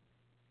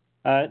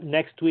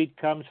 Next tweet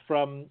comes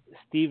from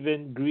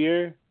Stephen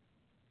Greer.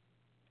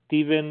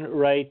 Stephen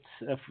writes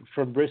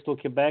from Bristol,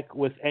 Quebec,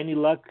 with any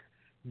luck,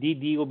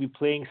 DD will be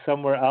playing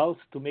somewhere else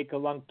to make a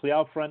long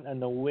playoff run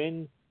and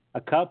win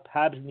a cup.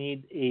 Habs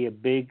need a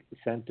big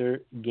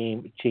center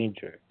game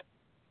changer.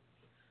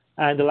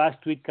 And the last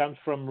tweet comes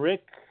from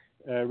Rick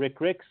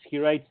Ricks. He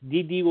writes,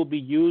 DD will be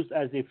used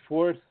as a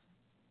fourth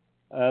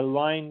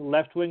line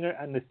left winger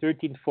and the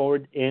 13th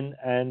forward in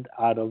and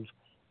out of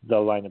the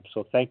lineup.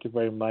 So thank you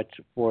very much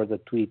for the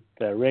tweet,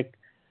 Rick.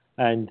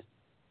 And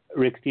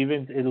Rick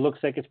Stevens, it looks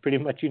like it's pretty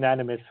much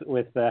unanimous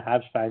with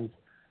Habs fans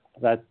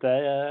that,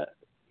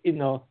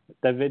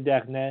 David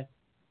Desharnais,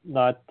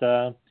 not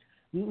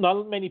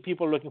many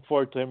people are looking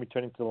forward to him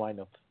returning to the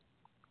lineup.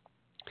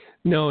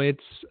 No, it's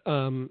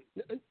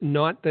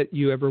not that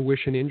you ever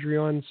wish an injury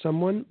on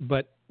someone,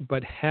 but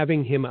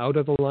having him out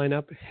of the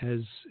lineup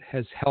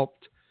has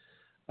helped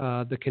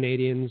the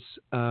Canadiens.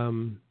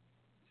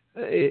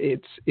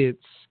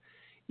 It's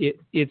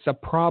a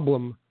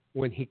problem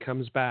when he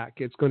comes back.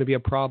 It's going to be a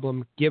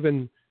problem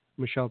given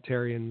Michel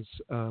Therrien's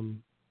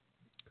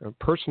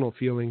personal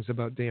feelings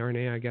about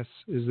Desharnais, I guess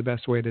is the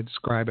best way to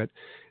describe it.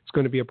 It's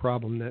going to be a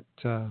problem that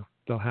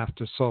they'll have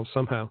to solve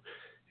somehow.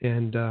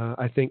 And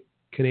I think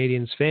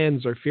Canadiens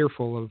fans are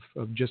fearful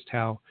of just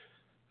how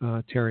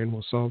Therrien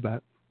will solve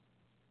that.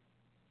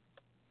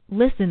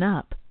 Listen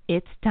up.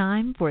 It's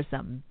time for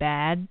some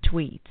bad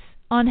tweets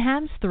on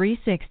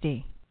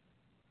Habs360.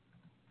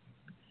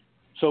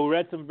 So we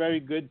read some very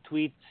good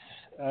tweets,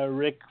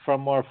 Rick,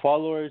 from our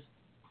followers,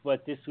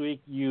 but this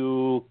week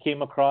you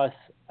came across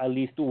at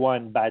least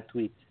one bad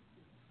tweet.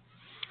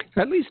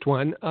 At least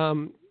one.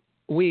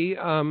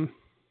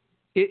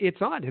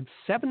 It's odd. It's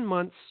 7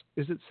 months.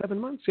 Is it 7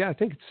 months? Yeah, I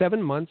think it's 7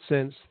 months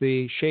since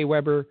the Shea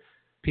Weber,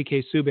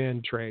 PK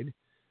Subban trade.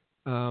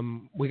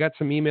 We got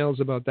some emails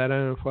about that. I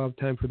don't know if we'll have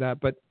time for that,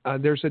 but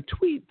there's a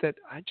tweet that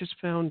I just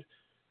found.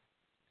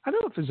 I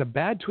don't know if it's a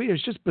bad tweet.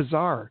 It's just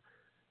bizarre.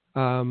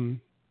 It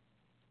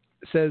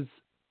says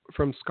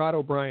from Scott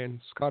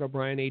O'Brien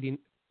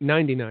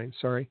 99.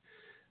 Sorry.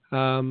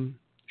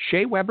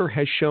 Shea Weber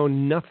has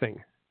shown nothing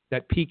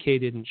that PK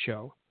didn't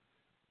show.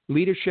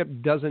 Leadership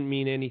doesn't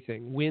mean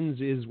anything. Wins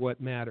is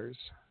what matters.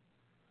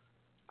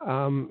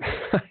 I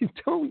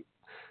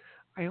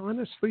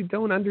honestly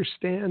don't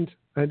understand.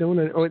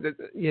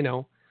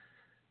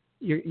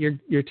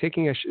 You're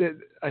taking a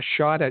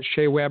shot at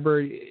Shea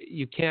Weber.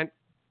 You can't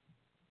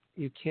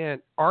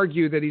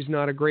argue that he's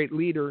not a great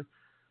leader.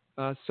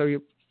 So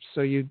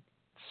you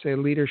say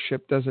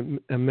leadership doesn't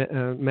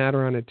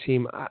matter on a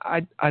team.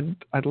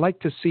 I'd like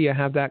to see you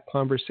have that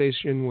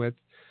conversation with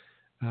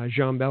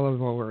Jean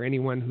Beliveau or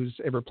anyone who's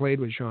ever played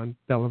with Jean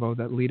Beliveau,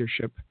 that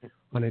leadership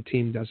on a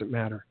team doesn't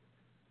matter.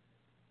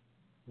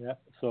 Yeah,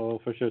 so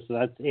for sure. So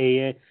that's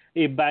a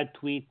bad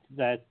tweet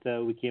that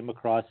we came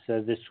across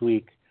this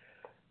week.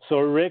 So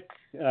Rick,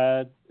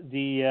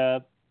 the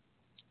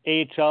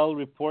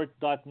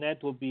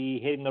AHLreport.net will be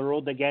hitting the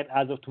road again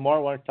as of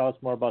tomorrow. Why don't you tell us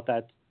more about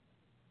that?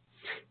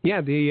 Yeah,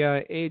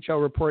 the AHL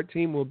Report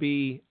team will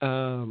be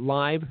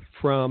live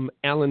from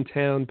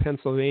Allentown,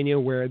 Pennsylvania,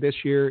 where this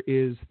year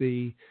is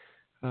the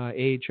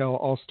AHL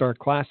All-Star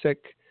Classic.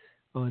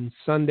 On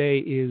Sunday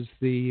is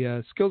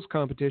the skills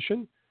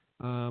competition,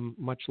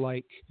 much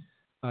like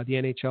the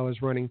NHL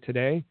is running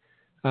today.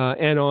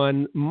 And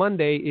on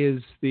Monday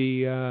is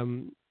the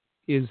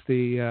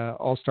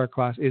All-Star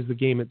Class, is the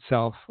game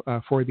itself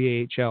for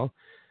the AHL.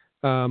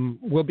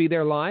 We'll be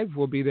there live.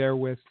 We'll be there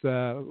with,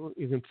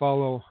 you can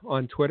follow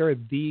on Twitter,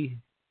 the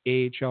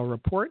AHL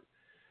Report,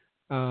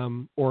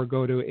 or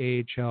go to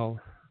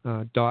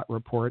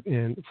AHL.report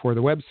and for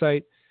the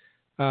website.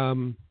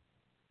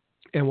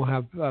 And we'll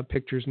have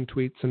pictures and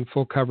tweets and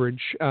full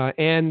coverage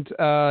and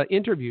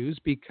interviews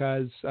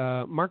because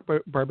Marc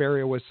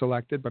Bergevin was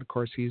selected, but of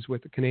course he's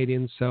with the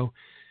Canadiens, so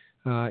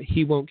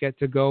he won't get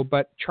to go.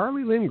 But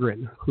Charlie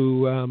Lindgren,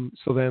 who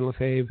Sylvain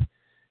Lefebvre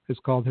has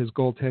called his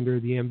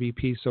goaltender the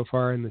MVP so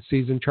far in the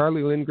season.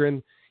 Charlie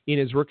Lindgren, in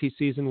his rookie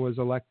season, was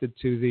elected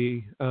to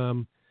the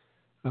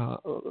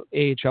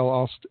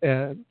AHL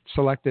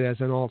selected as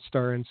an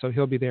All-Star, and so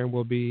he'll be there, and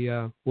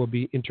we'll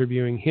be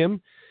interviewing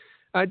him.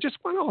 I just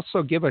want to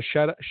also give a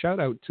shout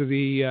out to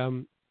the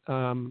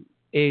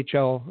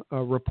AHL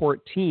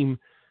Report team.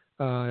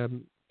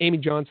 Amy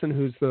Johnson,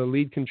 who's the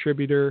lead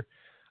contributor.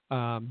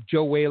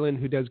 Joe Whalen,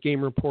 who does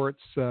game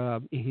reports.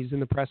 He's in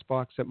the press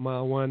box at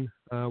Mile 1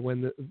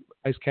 when the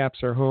Ice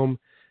Caps are home.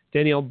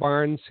 Danielle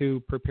Barnes, who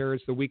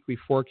prepares the weekly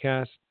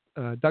forecast.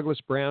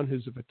 Douglas Brown,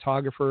 who's a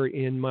photographer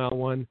in Mile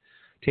 1,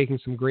 taking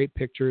some great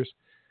pictures.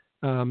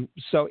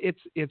 So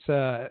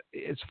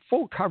it's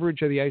full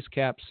coverage of the Ice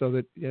Caps so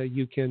that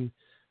you can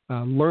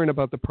learn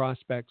about the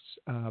prospects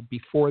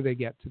before they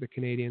get to the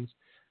Canadiens.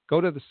 Go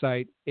to the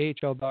site,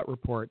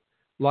 ahl.report.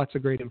 Lots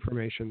of great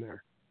information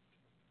there.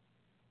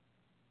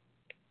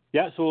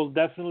 Yeah, so we'll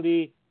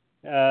definitely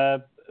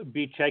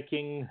be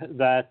checking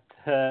that.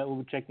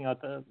 We'll be checking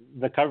out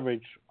the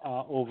coverage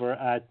over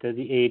at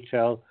the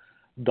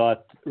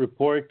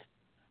ahl.report.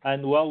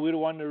 And while we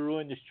don't want to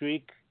ruin the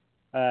streak,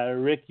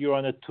 Rick, you're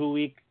on a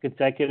 2-week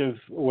consecutive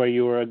where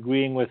you were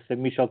agreeing with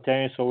Michel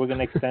Therrien, so we're going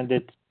to extend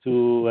it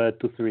to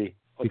 3. Okay.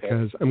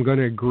 Because I'm going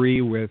to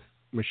agree with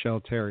Michel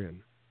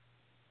Therrien.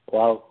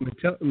 Wow.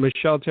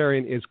 Michel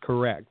Therrien is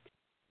correct.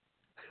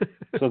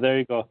 So there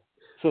you go.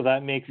 So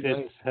that makes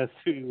it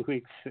 3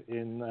 weeks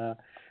in a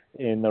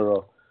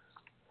row.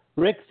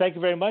 Rick, thank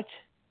you very much.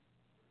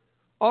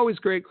 Always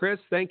great, Chris.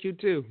 Thank you,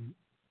 too.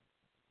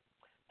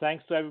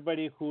 Thanks to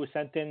everybody who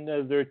sent in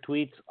their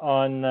tweets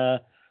on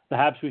the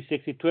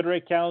Habs360 Twitter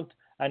account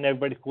and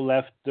everybody who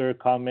left their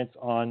comments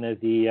on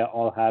the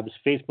All Habs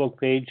Facebook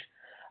page.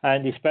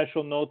 And a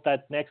special note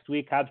that next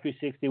week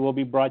Habs360 will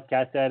be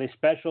broadcast at a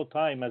special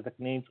time as the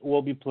Canadiens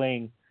will be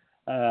playing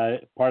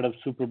part of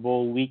Super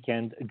Bowl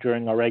weekend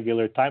during our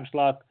regular time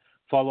slot.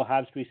 Follow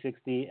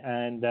Habs360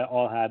 and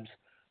All Habs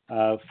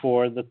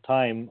for the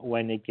time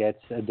when it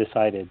gets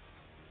decided.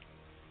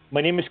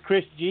 My name is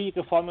Chris G. You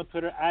can follow me on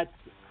Twitter at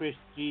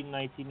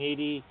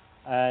ChrisG1980.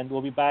 And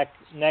we'll be back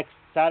next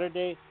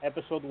Saturday,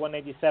 episode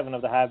 197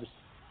 of the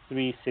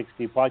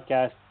Habs360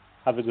 podcast.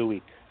 Have a good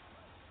week.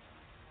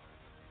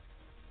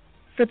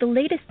 For the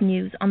latest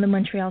news on the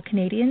Montreal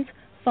Canadiens,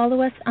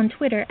 follow us on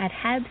Twitter at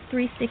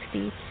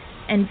Habs360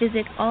 and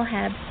visit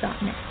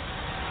allhabs.net.